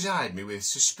always eyed me with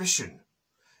suspicion.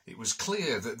 It was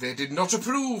clear that they did not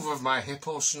approve of my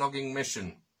hippo-snogging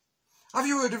mission. Have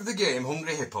you heard of the game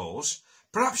Hungry Hippos?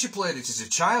 Perhaps you played it as a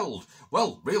child.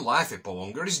 Well, real-life hippo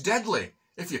hunger is deadly.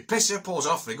 If you piss hippos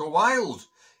off, they go wild.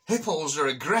 Hippos are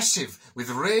aggressive, with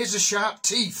razor-sharp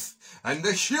teeth, and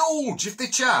they're huge. If they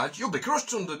charge, you'll be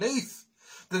crushed underneath.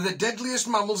 They're the deadliest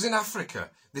mammals in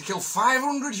Africa. They kill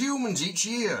 500 humans each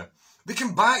year. They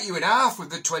can bite you in half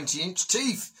with their 20-inch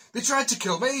teeth. They tried to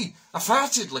kill me. I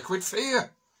farted liquid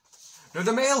fear. Now,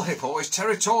 the male hippo is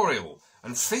territorial,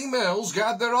 and females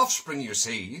guard their offspring, you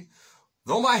see.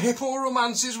 Though my hippo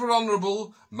romances were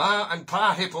honourable, Ma and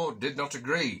Pa Hippo did not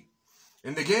agree.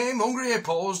 In the game Hungry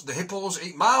Hippos, the hippos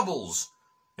eat marbles.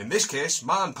 In this case,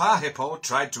 Ma and Pa Hippo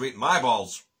tried to eat my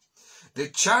balls. They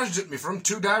charged at me from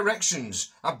 2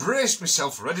 directions. I braced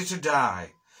myself ready to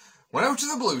die. When out of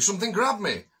the blue something grabbed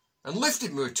me and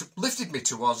lifted me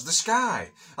towards the sky.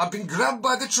 I'd been grabbed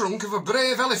by the trunk of a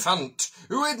brave elephant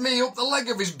who hid me up the leg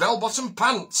of his bell-bottom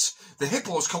pants. The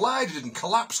hippos collided and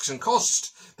collapsed and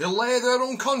cussed. They lay there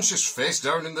unconscious, face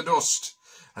down in the dust.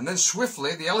 And then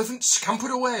swiftly the elephant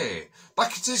scampered away.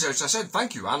 Back at his house I said,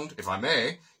 "Thank you, and, if I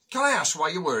may, can I ask why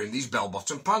you're wearing these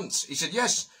bell-bottom pants?" He said,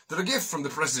 "Yes, they're a gift from the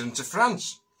President of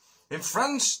France." In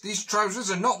France, these trousers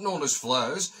are not known as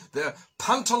fleurs. They're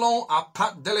pantalons à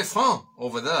pattes d'éléphant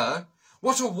over there.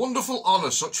 What a wonderful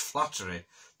honour, such flattery,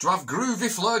 to have groovy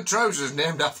fleured trousers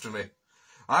named after me.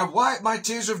 I wiped my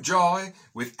tears of joy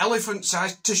with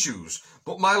elephant-sized tissues,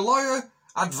 but my lawyer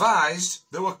advised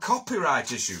there were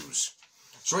copyright issues.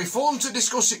 So he phoned to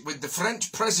discuss it with the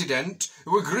French president,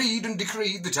 who agreed and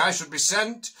decreed that I should be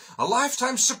sent a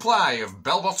lifetime supply of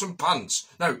bell-bottom pants.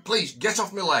 Now, please, get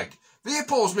off my leg. The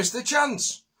hippos missed their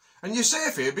chance. And you're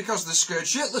safe here because they're scared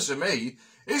shitless of me.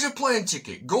 Here's a plane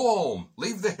ticket. Go home.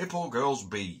 Leave the hippo girls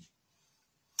be.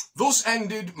 Thus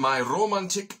ended my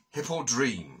romantic hippo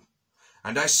dream,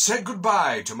 and I said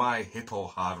goodbye to my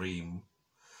hippo harem.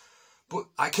 But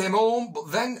I came home,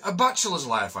 but then a bachelor's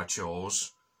life I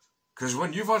chose. 'Cause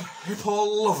when you've had hippo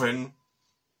loving,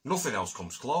 nothing else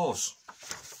comes close.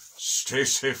 Stay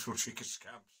safe, you cheeky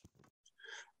scabs.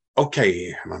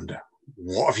 Okay, Amanda,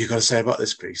 what have you got to say about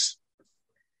this piece?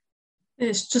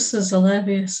 It's just as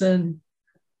hilarious and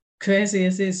crazy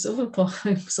as his other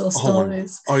poems or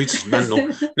stories. Oh, it's mental.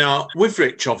 Now, with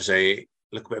Rich, obviously, a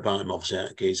little bit about him,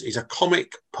 obviously, he's a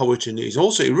comic poet, and he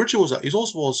also was,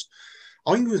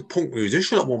 I think he was a punk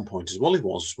musician at one point as well, he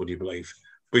was, would you believe?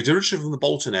 But he's originally from the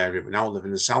Bolton area, but now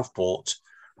living in Southport.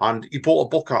 And he bought a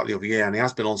book out the other year, and he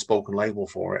has been on Spoken Label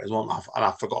for it as well. And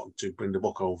I've forgotten to bring the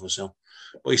book over. So,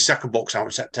 but his second book's out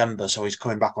in September, so he's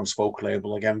coming back on Spoken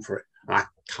Label again for it. And I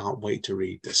can't wait to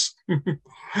read this.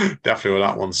 Definitely with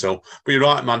that one. So, but you're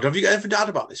right, Amanda. Have you ever had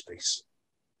about this piece?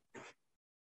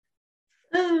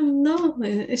 No,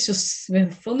 it's just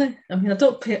really funny. I mean, I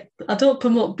don't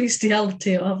promote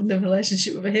bestiality or having a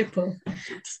relationship with a hippo,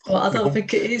 but I don't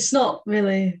think it's not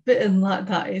really written like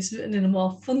that. It's written in a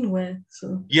more fun way.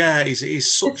 So yeah,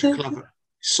 he's such a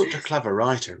clever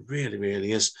writer. Really,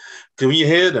 really is. Because when you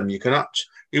hear them, you can actually.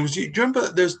 Do you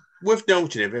remember? There's worth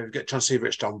noting if you ever get a chance to see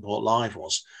Rich Davenport live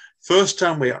was first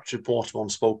time we actually brought him on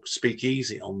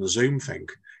Speakeasy on the Zoom thing.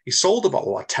 He sold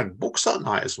about 10 books that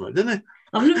night as well, didn't he?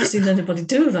 I've never seen anybody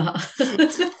do that.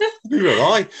 Neither have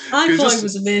I. I thought it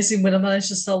was amazing when I managed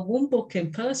to sell 1 book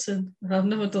in person. I've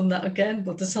never done that again,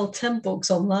 but to sell 10 books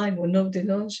online when nobody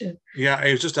knows you. Yeah,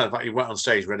 it was just that fact he went on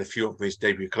stage, read a few of his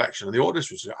debut collection, and the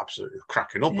audience was absolutely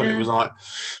cracking up. Yeah. And it was like,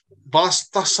 but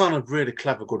that sounded really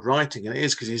clever, good writing, and it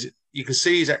is because you can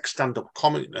see his stand-up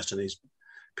comicness and his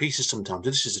pieces sometimes.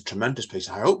 This is a tremendous piece.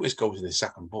 I hope this goes in his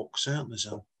second book, certainly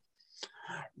so.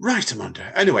 Right,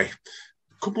 Amanda. Anyway,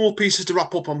 a couple more pieces to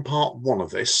wrap up on part 1 of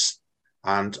this,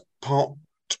 and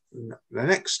the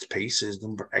next piece is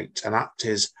number 8, and that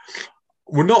is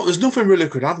there's nothing really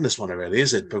could add in this one, really,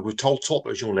 is it? But we talked about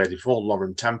this young lady before,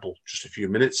 Lauren Temple, just a few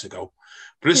minutes ago.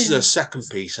 But this is her second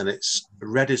piece, and it's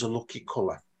Red is a Lucky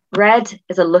Colour. Red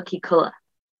is a lucky colour.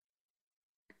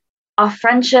 Our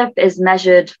friendship is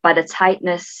measured by the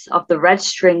tightness of the red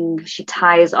string she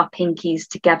ties our pinkies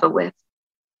together with.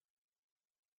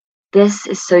 This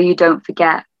is so you don't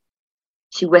forget,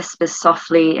 she whispers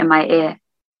softly in my ear.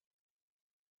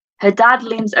 Her dad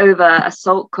leans over a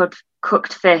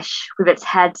salt-cooked fish with its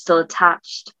head still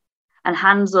attached and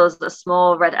hands us a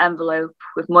small red envelope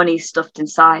with money stuffed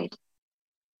inside.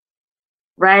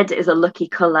 Red is a lucky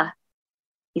colour,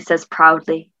 he says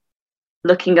proudly,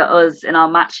 looking at us in our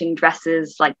matching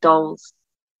dresses like dolls.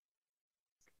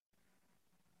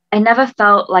 I never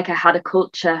felt like I had a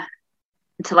culture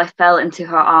until I fell into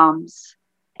her arms,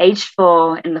 age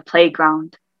 4 in the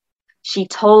playground. She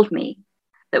told me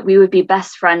that we would be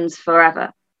best friends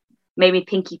forever, made me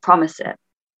pinky promise it.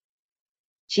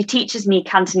 She teaches me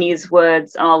Cantonese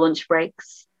words on our lunch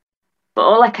breaks, but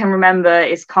all I can remember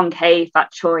is Kong Hei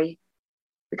Fat Choi,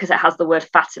 because it has the word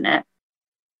fat in it.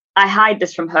 I hide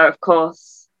this from her, of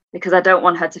course, because I don't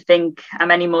want her to think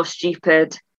I'm any more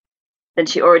stupid than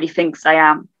she already thinks I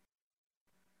am.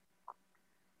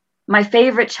 My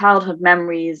favourite childhood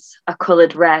memories are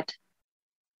coloured red.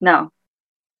 No,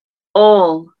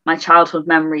 all my childhood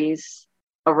memories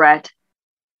are red.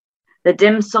 The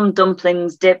dim sum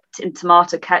dumplings dipped in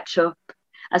tomato ketchup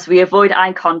as we avoid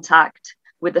eye contact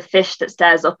with the fish that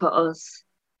stares up at us.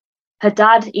 Her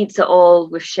dad eats it all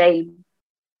with shame.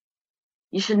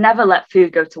 You should never let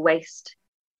food go to waste.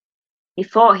 He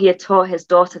thought he had taught his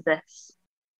daughter this.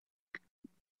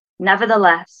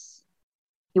 Nevertheless,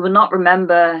 he will not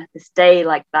remember this day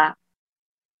like that.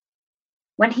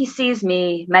 When he sees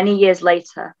me many years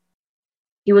later,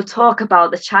 he will talk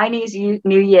about the Chinese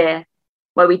New Year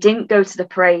where we didn't go to the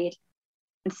parade.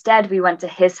 Instead, we went to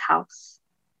his house,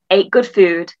 ate good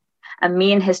food, and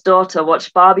me and his daughter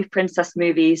watched Barbie princess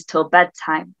movies till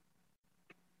bedtime.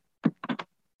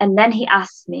 And then he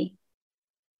asked me,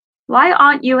 "Why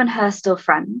aren't you and her still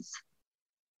friends?"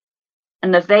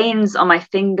 And the veins on my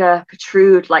finger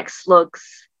protrude like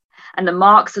slugs, and the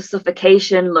marks of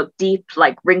suffocation look deep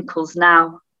like wrinkles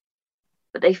now,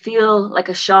 but they feel like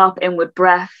a sharp inward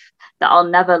breath that I'll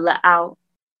never let out.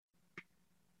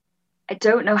 I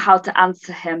don't know how to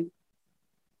answer him.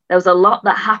 There was a lot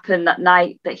that happened that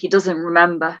night that he doesn't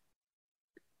remember.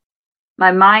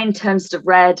 My mind turns to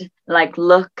red, like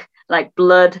luck, like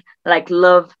blood, like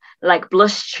love, like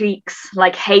blush cheeks,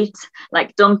 like hate,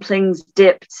 like dumplings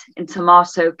dipped in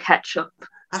tomato ketchup.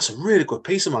 That's a really good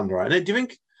piece, Amanda, right? Do you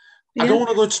think? Yeah. I don't want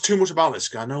to go into too much about this,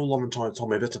 because I know Lauren told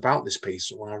me a bit about this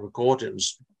piece when I recorded it and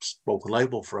spoke a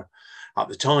label for her at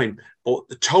the time. But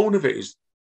the tone of it is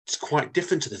quite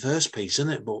different to the first piece,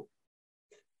 isn't it? But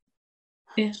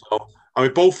yeah. So, I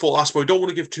mean, both thought, I suppose we don't want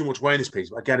to give too much away in this piece,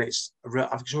 but again, I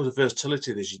think it shows the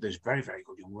versatility of this very, very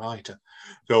good young writer.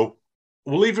 So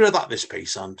we'll leave her at that, this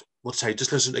piece, and we'll say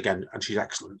just listen again, and she's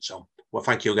excellent. So, well,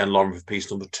 thank you again, Lauren, for piece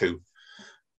number 2.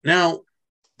 Now,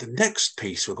 the next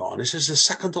piece we've got, and this is the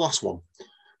second to last one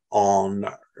on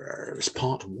it's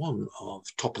part 1 of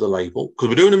Top of the Label, because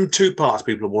we're doing them in 2 parts.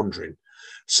 People are wondering.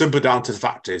 Simply down to the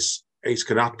fact is it's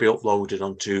going to have to be uploaded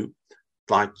onto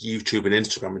like YouTube and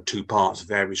Instagram in 2 parts for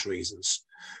various reasons.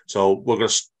 So we're going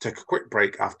to take a quick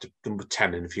break after number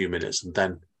 10 in a few minutes, and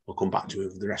then I'll come back to it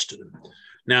with the rest of them.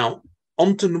 Now,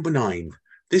 on to number 9.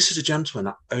 This is a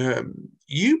gentleman.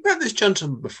 You met this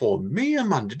gentleman before me,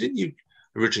 Amanda, didn't you?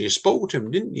 Originally, you spoke to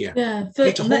him, didn't you? Yeah,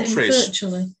 Peter I met him Humphreys.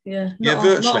 virtually. Yeah,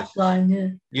 Virtually. Not offline. Yeah.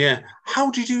 Yeah.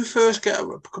 How did you first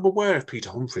become aware of Peter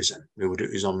Humphreys then? Who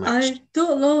is on next? I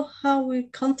don't know how he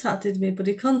contacted me, but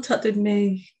he contacted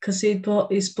me because he'd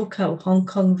bought his book out, Hong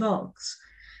Kong Rocks.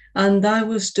 And I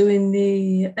was doing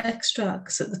the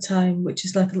extracts at the time, which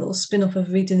is like a little spin-off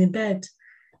of Reading in Bed.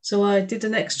 So I did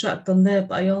an extract on there,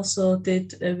 but I also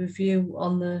did a review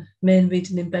on the main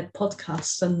Reading in Bed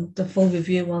podcast and the full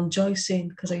review on Joycine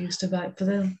because I used to write for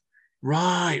them.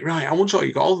 Right. I wonder what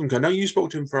you got all of them. I know you spoke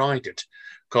to him before I did,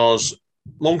 because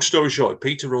long story short,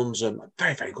 Peter runs a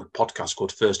very, very good podcast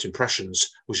called First Impressions,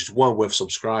 which is well worth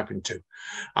subscribing to.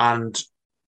 And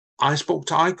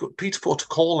Peter put a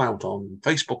call out on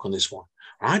Facebook on this one.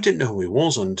 I didn't know who he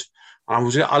was, and I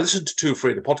listened to 2 or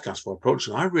 3 of the podcasts for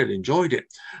approaching. I really enjoyed it.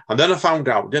 And then I found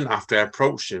out, after I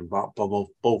approached him about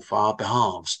both our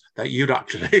behalves, that you'd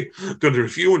actually done a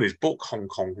review on his book, Hong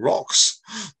Kong Rocks.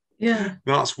 Yeah.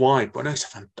 That's why. But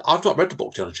I've not read the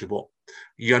book, honestly, but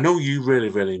I know you really,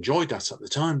 really enjoyed that at the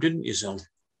time, didn't you, Zil?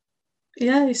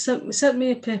 Yeah, he sent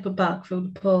me a paperback through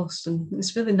the post, and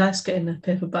it's really nice getting a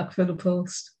paperback through the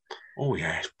post. Oh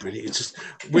yeah, it's brilliant. It's just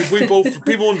we both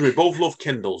people wonder we both love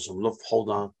Kindles and love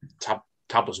holding our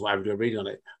tablets, whatever we're reading on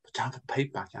it. But to have a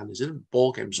paperback and it's in a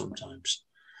ball game sometimes.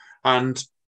 And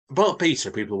about Peter,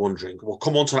 people are wondering. We'll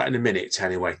come on to that in a minute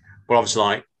anyway. But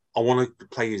obviously, I want to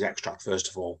play his extract first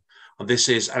of all. And this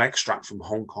is an extract from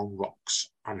Hong Kong Rocks.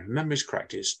 And if memory is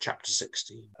correct, it's chapter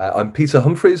 16. I'm Peter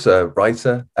Humphreys, a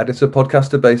writer, editor,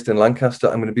 podcaster based in Lancaster.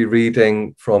 I'm going to be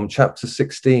reading from chapter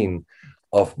 16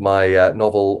 of my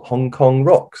novel Hong Kong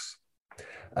Rocks.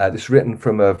 This is written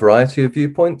from a variety of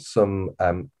viewpoints, some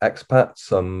expats,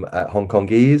 some Hong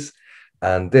Kongese,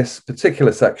 and this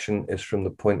particular section is from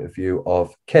the point of view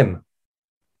of Kim.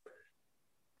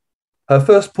 Her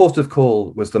first port of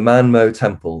call was the Man Mo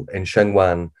Temple in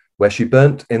Shengwan, where she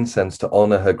burnt incense to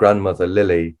honour her grandmother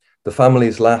Lily, the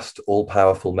family's last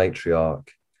all-powerful matriarch.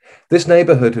 This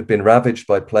neighbourhood had been ravaged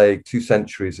by plague 2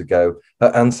 centuries ago,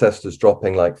 her ancestors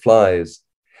dropping like flies.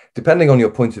 Depending on your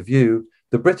point of view,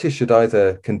 the British should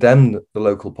either condemn the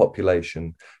local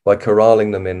population by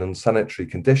corralling them in unsanitary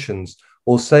conditions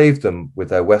or save them with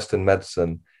their Western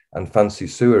medicine and fancy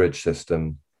sewerage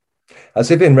system. As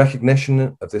if in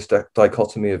recognition of this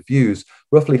dichotomy of views,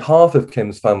 roughly half of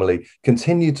Kim's family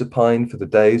continued to pine for the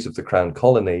days of the Crown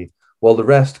Colony, while the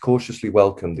rest cautiously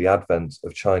welcomed the advent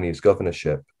of Chinese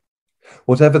governorship.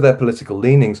 Whatever their political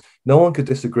leanings, no one could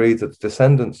disagree that the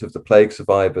descendants of the plague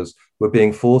survivors were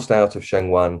being forced out of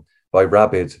Shengwan by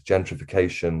rabid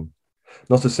gentrification.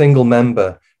 Not a single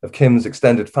member of Kim's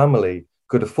extended family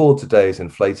could afford today's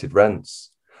inflated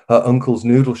rents. Her uncle's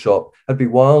noodle shop had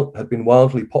been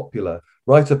wildly popular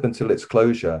right up until its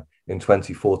closure in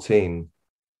 2014.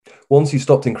 Once he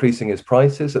stopped increasing his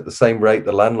prices at the same rate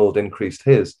the landlord increased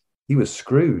his, he was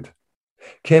screwed.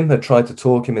 Kim had tried to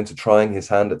talk him into trying his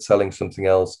hand at selling something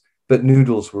else, but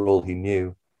noodles were all he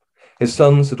knew. His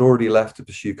sons had already left to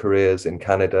pursue careers in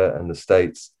Canada and the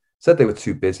States, said they were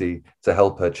too busy to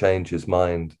help her change his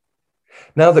mind.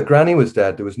 Now that Granny was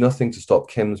dead, there was nothing to stop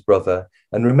Kim's brother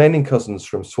and remaining cousins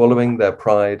from swallowing their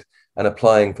pride and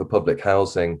applying for public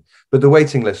housing, but the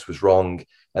waiting list was wrong,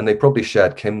 and they probably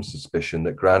shared Kim's suspicion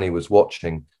that Granny was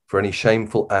watching for any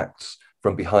shameful acts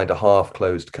from behind a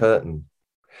half-closed curtain.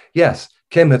 Yes,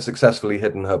 Kim had successfully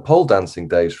hidden her pole dancing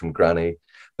days from Granny,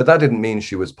 but that didn't mean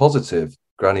she was positive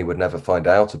Granny would never find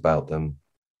out about them.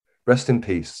 Rest in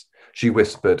peace, she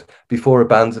whispered before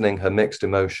abandoning her mixed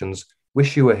emotions.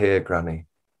 Wish you were here, Granny.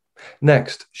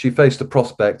 Next, she faced the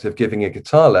prospect of giving a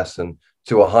guitar lesson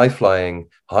to a high-flying,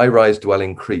 high-rise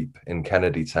dwelling creep in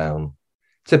Kennedy Town.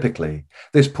 Typically,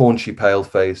 this paunchy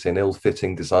pale-face in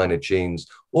ill-fitting designer jeans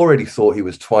already thought he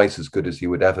was twice as good as he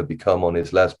would ever become on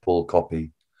his Les Paul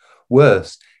copy.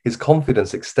 Worse, his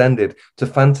confidence extended to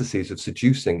fantasies of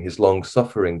seducing his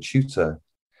long-suffering tutor.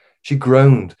 She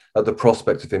groaned at the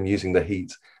prospect of him using the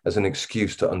heat as an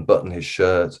excuse to unbutton his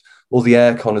shirt, or the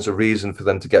aircon as a reason for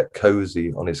them to get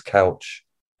cozy on his couch.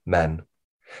 Men.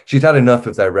 She'd had enough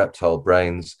of their reptile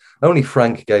brains. Only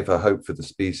Frank gave her hope for the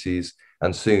species,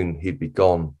 and soon he'd be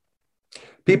gone.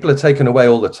 People are taken away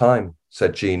all the time,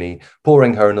 said Jeannie,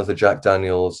 pouring her another Jack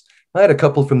Daniels. I had a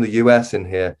couple from the US in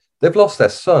here. They've lost their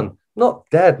son. Not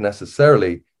dead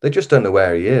necessarily. They just don't know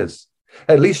where he is.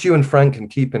 At least you and Frank can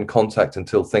keep in contact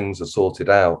until things are sorted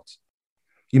out.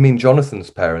 You mean Jonathan's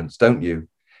parents, don't you?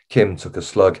 Kim took a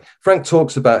slug. Frank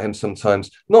talks about him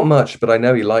sometimes. Not much, but I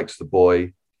know he likes the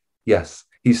boy. Yes,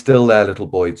 He's still their little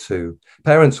boy too.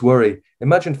 Parents worry.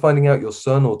 Imagine finding out your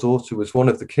son or daughter was one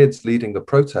of the kids leading the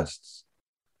protests.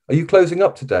 Are you closing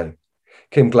up today?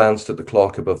 Kim glanced at the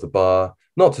clock above the bar.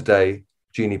 Not today.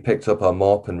 Jeannie picked up her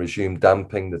mop and resumed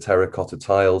damping the terracotta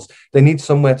tiles. They need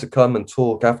somewhere to come and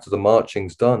talk after the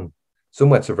marching's done.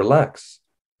 Somewhere to relax.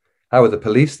 How are the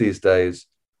police these days?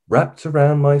 Wrapped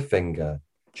around my finger,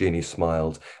 Jeannie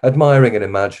smiled, admiring an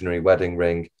imaginary wedding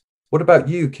ring. What about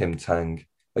you, Kim Tang?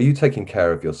 Are you taking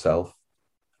care of yourself?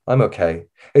 I'm okay.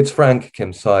 It's Frank,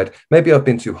 Kim sighed. Maybe I've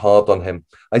been too hard on him.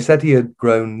 I said he had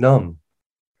grown numb.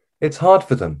 It's hard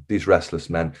for them, these restless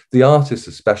men, the artists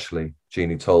especially,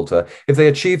 Jeannie told her. If they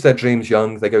achieve their dreams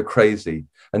young, they go crazy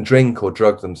and drink or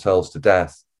drug themselves to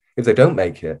death. If they don't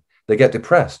make it, they get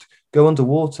depressed, go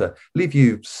underwater, leave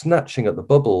you snatching at the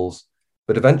bubbles.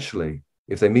 But eventually,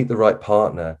 if they meet the right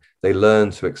partner, they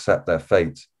learn to accept their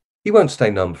fate. He won't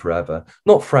stay numb forever.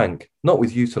 Not Frank, not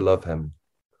with you to love him.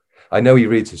 I know he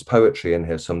reads his poetry in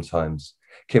here sometimes.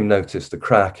 Kim noticed the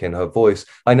crack in her voice.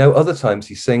 I know other times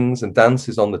he sings and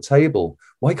dances on the table.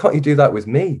 Why can't you do that with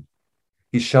me?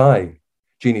 He's shy.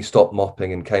 Jeannie stopped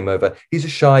mopping and came over. He's a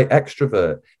shy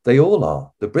extrovert. They all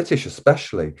are, the British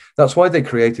especially. That's why they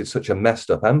created such a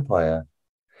messed up empire.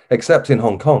 Except in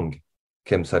Hong Kong,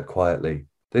 Kim said quietly.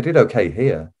 They did okay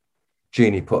here.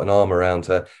 Jeannie put an arm around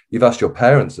her. You've asked your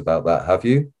parents about that, have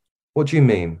you? What do you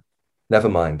mean? Never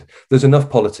mind. There's enough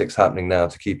politics happening now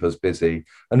to keep us busy.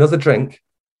 Another drink?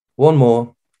 One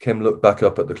more. Kim looked back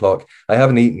up at the clock. I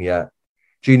haven't eaten yet.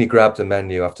 Jeannie grabbed a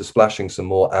menu after splashing some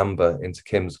more amber into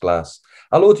Kim's glass.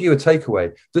 I'll order you a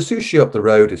takeaway. The sushi up the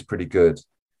road is pretty good.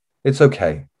 It's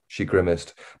okay, she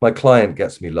grimaced. My client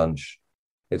gets me lunch.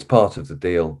 It's part of the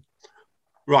deal.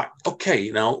 Right,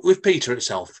 okay. Now, with Peter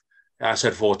itself, I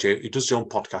said 40, he does his own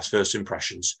podcast, First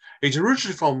Impressions. He's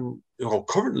originally from,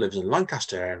 currently lives in the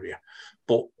Lancaster area,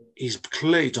 but he's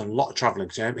clearly done a lot of travelling.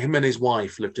 Him and his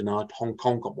wife lived in Hong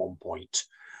Kong at one point,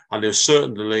 and there's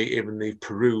certainly even the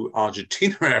Peru,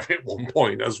 Argentina area at one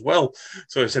point as well.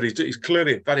 So he said he's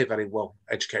clearly a very, very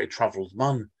well-educated, travelled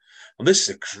man. And this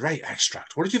is a great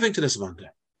extract. What did you think of this,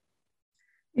 Amanda?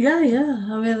 Yeah,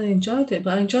 I really enjoyed it,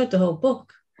 but I enjoyed the whole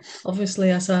book.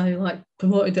 Obviously, as I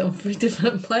promoted it on 3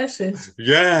 different places.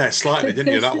 Yeah, slightly,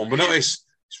 didn't you, that one? But no, it's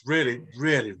really,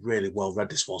 really, really well read,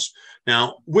 this was.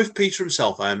 Now, with Peter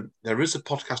himself, there is a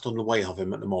podcast on the way of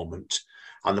him at the moment.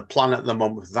 And the plan at the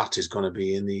moment for that is going to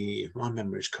be if my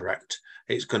memory is correct,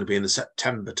 it's going to be in the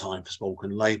September time for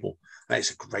Spoken Label. And it's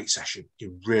a great session.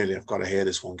 You really have got to hear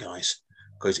this one, guys,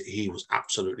 because he was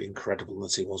absolutely incredible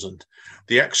as he wasn't.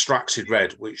 The extracts he'd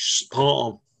read, which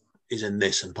part of is in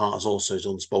this and part is also his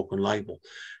unspoken label.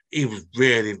 He was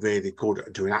really, really good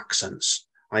at doing accents.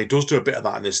 And he does do a bit of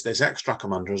that in this extract,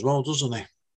 Amanda, as well, doesn't he?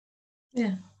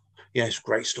 Yeah. Yeah, it's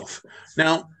great stuff.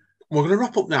 Now, we're going to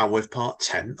wrap up now with part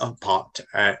 10,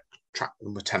 track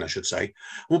number 10, I should say.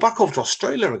 We're back over to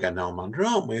Australia again now, Amanda,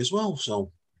 aren't we, as well?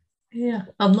 So, yeah,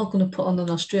 I'm not going to put on an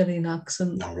Australian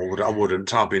accent. No, I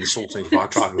wouldn't. I'd be insulting if I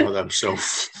tried one of them, so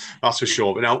that's for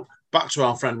sure. But now, back to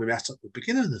our friend we met at the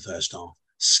beginning of the first half,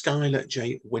 Skylar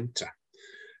J. Winter.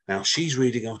 Now, she's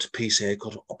reading out a piece here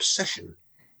called Obsession.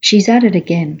 She's at it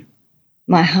again.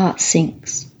 My heart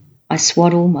sinks. I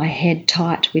swaddle my head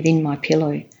tight within my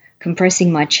pillow,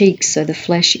 compressing my cheeks so the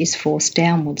flesh is forced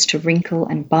downwards to wrinkle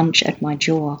and bunch at my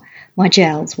jaw. My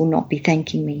jowls will not be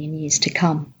thanking me in years to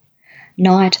come.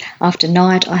 Night after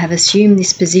night I have assumed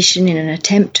this position in an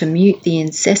attempt to mute the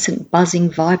incessant buzzing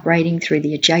vibrating through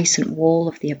the adjacent wall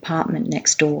of the apartment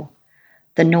next door.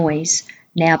 The noise,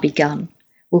 now begun,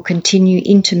 will continue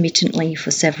intermittently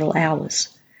for several hours.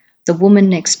 The woman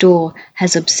next door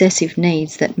has obsessive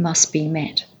needs that must be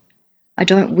met. I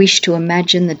don't wish to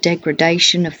imagine the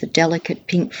degradation of the delicate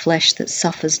pink flesh that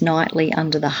suffers nightly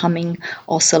under the humming,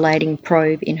 oscillating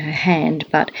probe in her hand,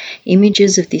 but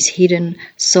images of this hidden,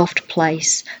 soft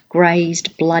place,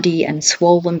 grazed, bloody, and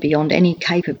swollen beyond any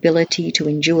capability to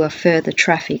endure further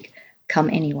traffic, come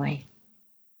anyway.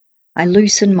 I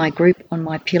loosen my grip on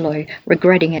my pillow,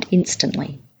 regretting it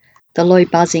instantly. The low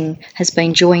buzzing has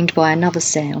been joined by another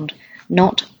sound,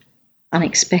 not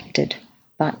unexpected,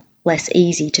 but less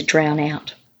easy to drown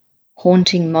out.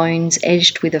 Haunting moans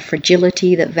edged with a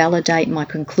fragility that validate my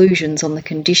conclusions on the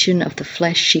condition of the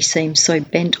flesh she seems so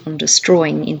bent on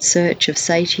destroying in search of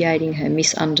satiating her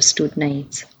misunderstood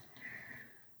needs.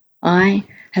 I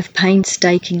have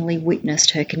painstakingly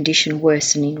witnessed her condition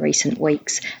worsen in recent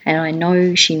weeks, and I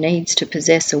know she needs to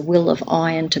possess a will of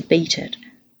iron to beat it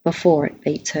before it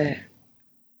beats her.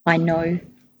 I know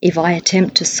if I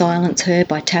attempt to silence her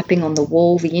by tapping on the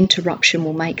wall, the interruption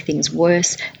will make things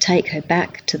worse, take her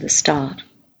back to the start.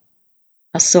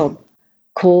 A sob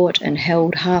caught and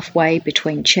held halfway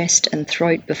between chest and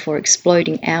throat before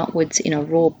exploding outwards in a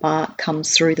raw bark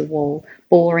comes through the wall,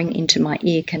 boring into my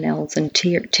ear canals and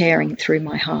tearing through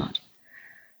my heart.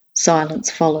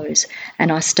 Silence follows,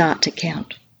 and I start to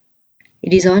count.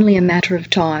 It is only a matter of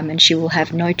time, and she will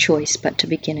have no choice but to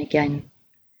begin again.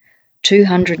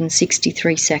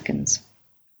 263 seconds.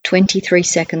 23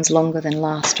 seconds longer than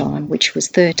last time, which was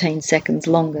 13 seconds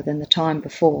longer than the time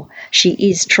before. She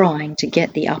is trying to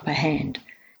get the upper hand,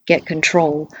 get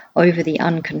control over the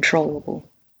uncontrollable.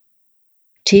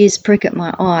 Tears prick at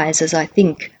my eyes as I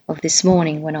think of this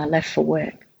morning when I left for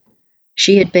work.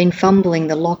 She had been fumbling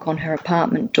the lock on her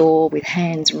apartment door with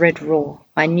hands red raw,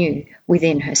 I knew,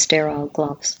 within her sterile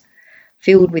gloves.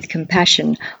 Filled with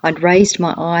compassion, I'd raised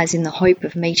my eyes in the hope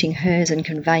of meeting hers and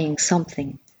conveying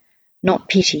something. Not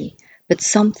pity, but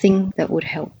something that would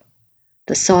help.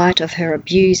 The sight of her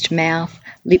abused mouth,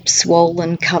 lips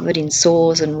swollen, covered in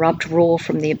sores and rubbed raw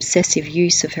from the obsessive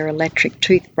use of her electric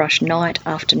toothbrush night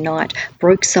after night,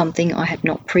 broke something I had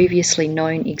not previously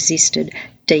known existed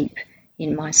deep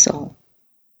in my soul.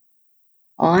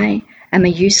 I am a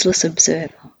useless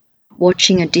observer,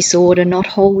 watching a disorder not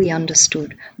wholly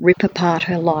understood rip apart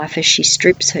her life as she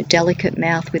strips her delicate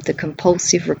mouth with the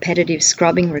compulsive, repetitive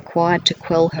scrubbing required to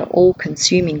quell her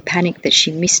all-consuming panic that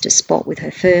she missed a spot with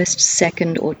her first,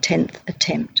 second, or 10th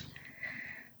attempt.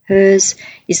 Hers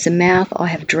is the mouth I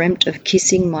have dreamt of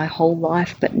kissing my whole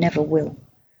life but never will.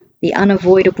 The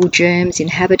unavoidable germs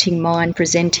inhabiting mine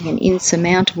presenting an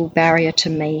insurmountable barrier to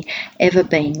me, ever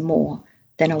being more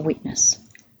than a witness,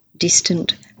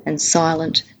 distant and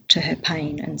silent to her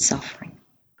pain and suffering.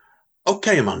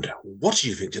 Okay, Amanda, what do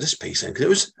you think of this piece then?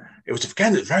 Because it was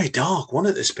again very dark,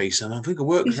 wasn't it, this piece? And I think it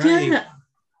worked very... Yeah,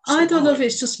 I don't know if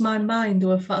it's just my mind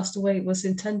or if that's the way it was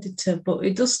intended to, but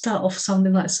it does start off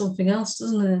sounding like something else,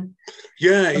 doesn't it?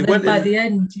 Yeah, and then by the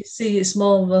end, you see it's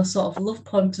more of a sort of love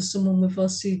poem to someone with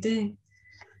OCD.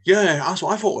 Yeah, that's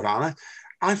what I thought about it.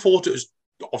 I thought it was,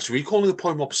 obviously, we calling the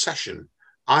poem Obsession.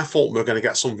 I thought we were going to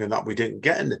get something that we didn't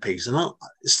get in the piece, and I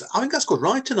think that's good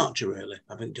writing, actually, really.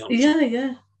 I think,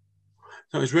 Yeah.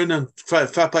 So it's really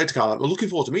fair play to Carla. We're looking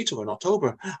forward to meeting her in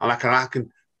October, and I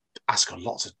can ask her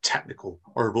lots of technical,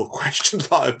 horrible questions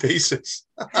about her pieces.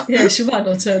 Yeah, she might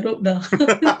not turn up now.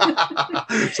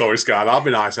 Sorry, Sky, that'll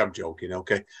be nice. I'm joking,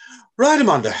 okay. Right,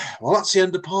 Amanda. Well, that's the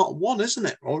end of part 1, isn't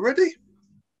it? Already?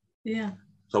 Yeah.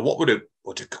 So what we'll do,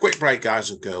 we'll take a quick break, guys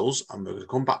and girls, and we're going to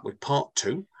come back with part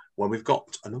 2, where we've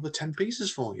got another 10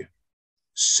 pieces for you.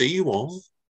 See you all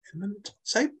in a minute.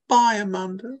 Say bye,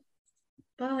 Amanda.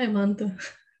 Bye, Amanda.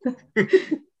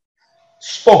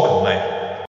 Spoken, mate.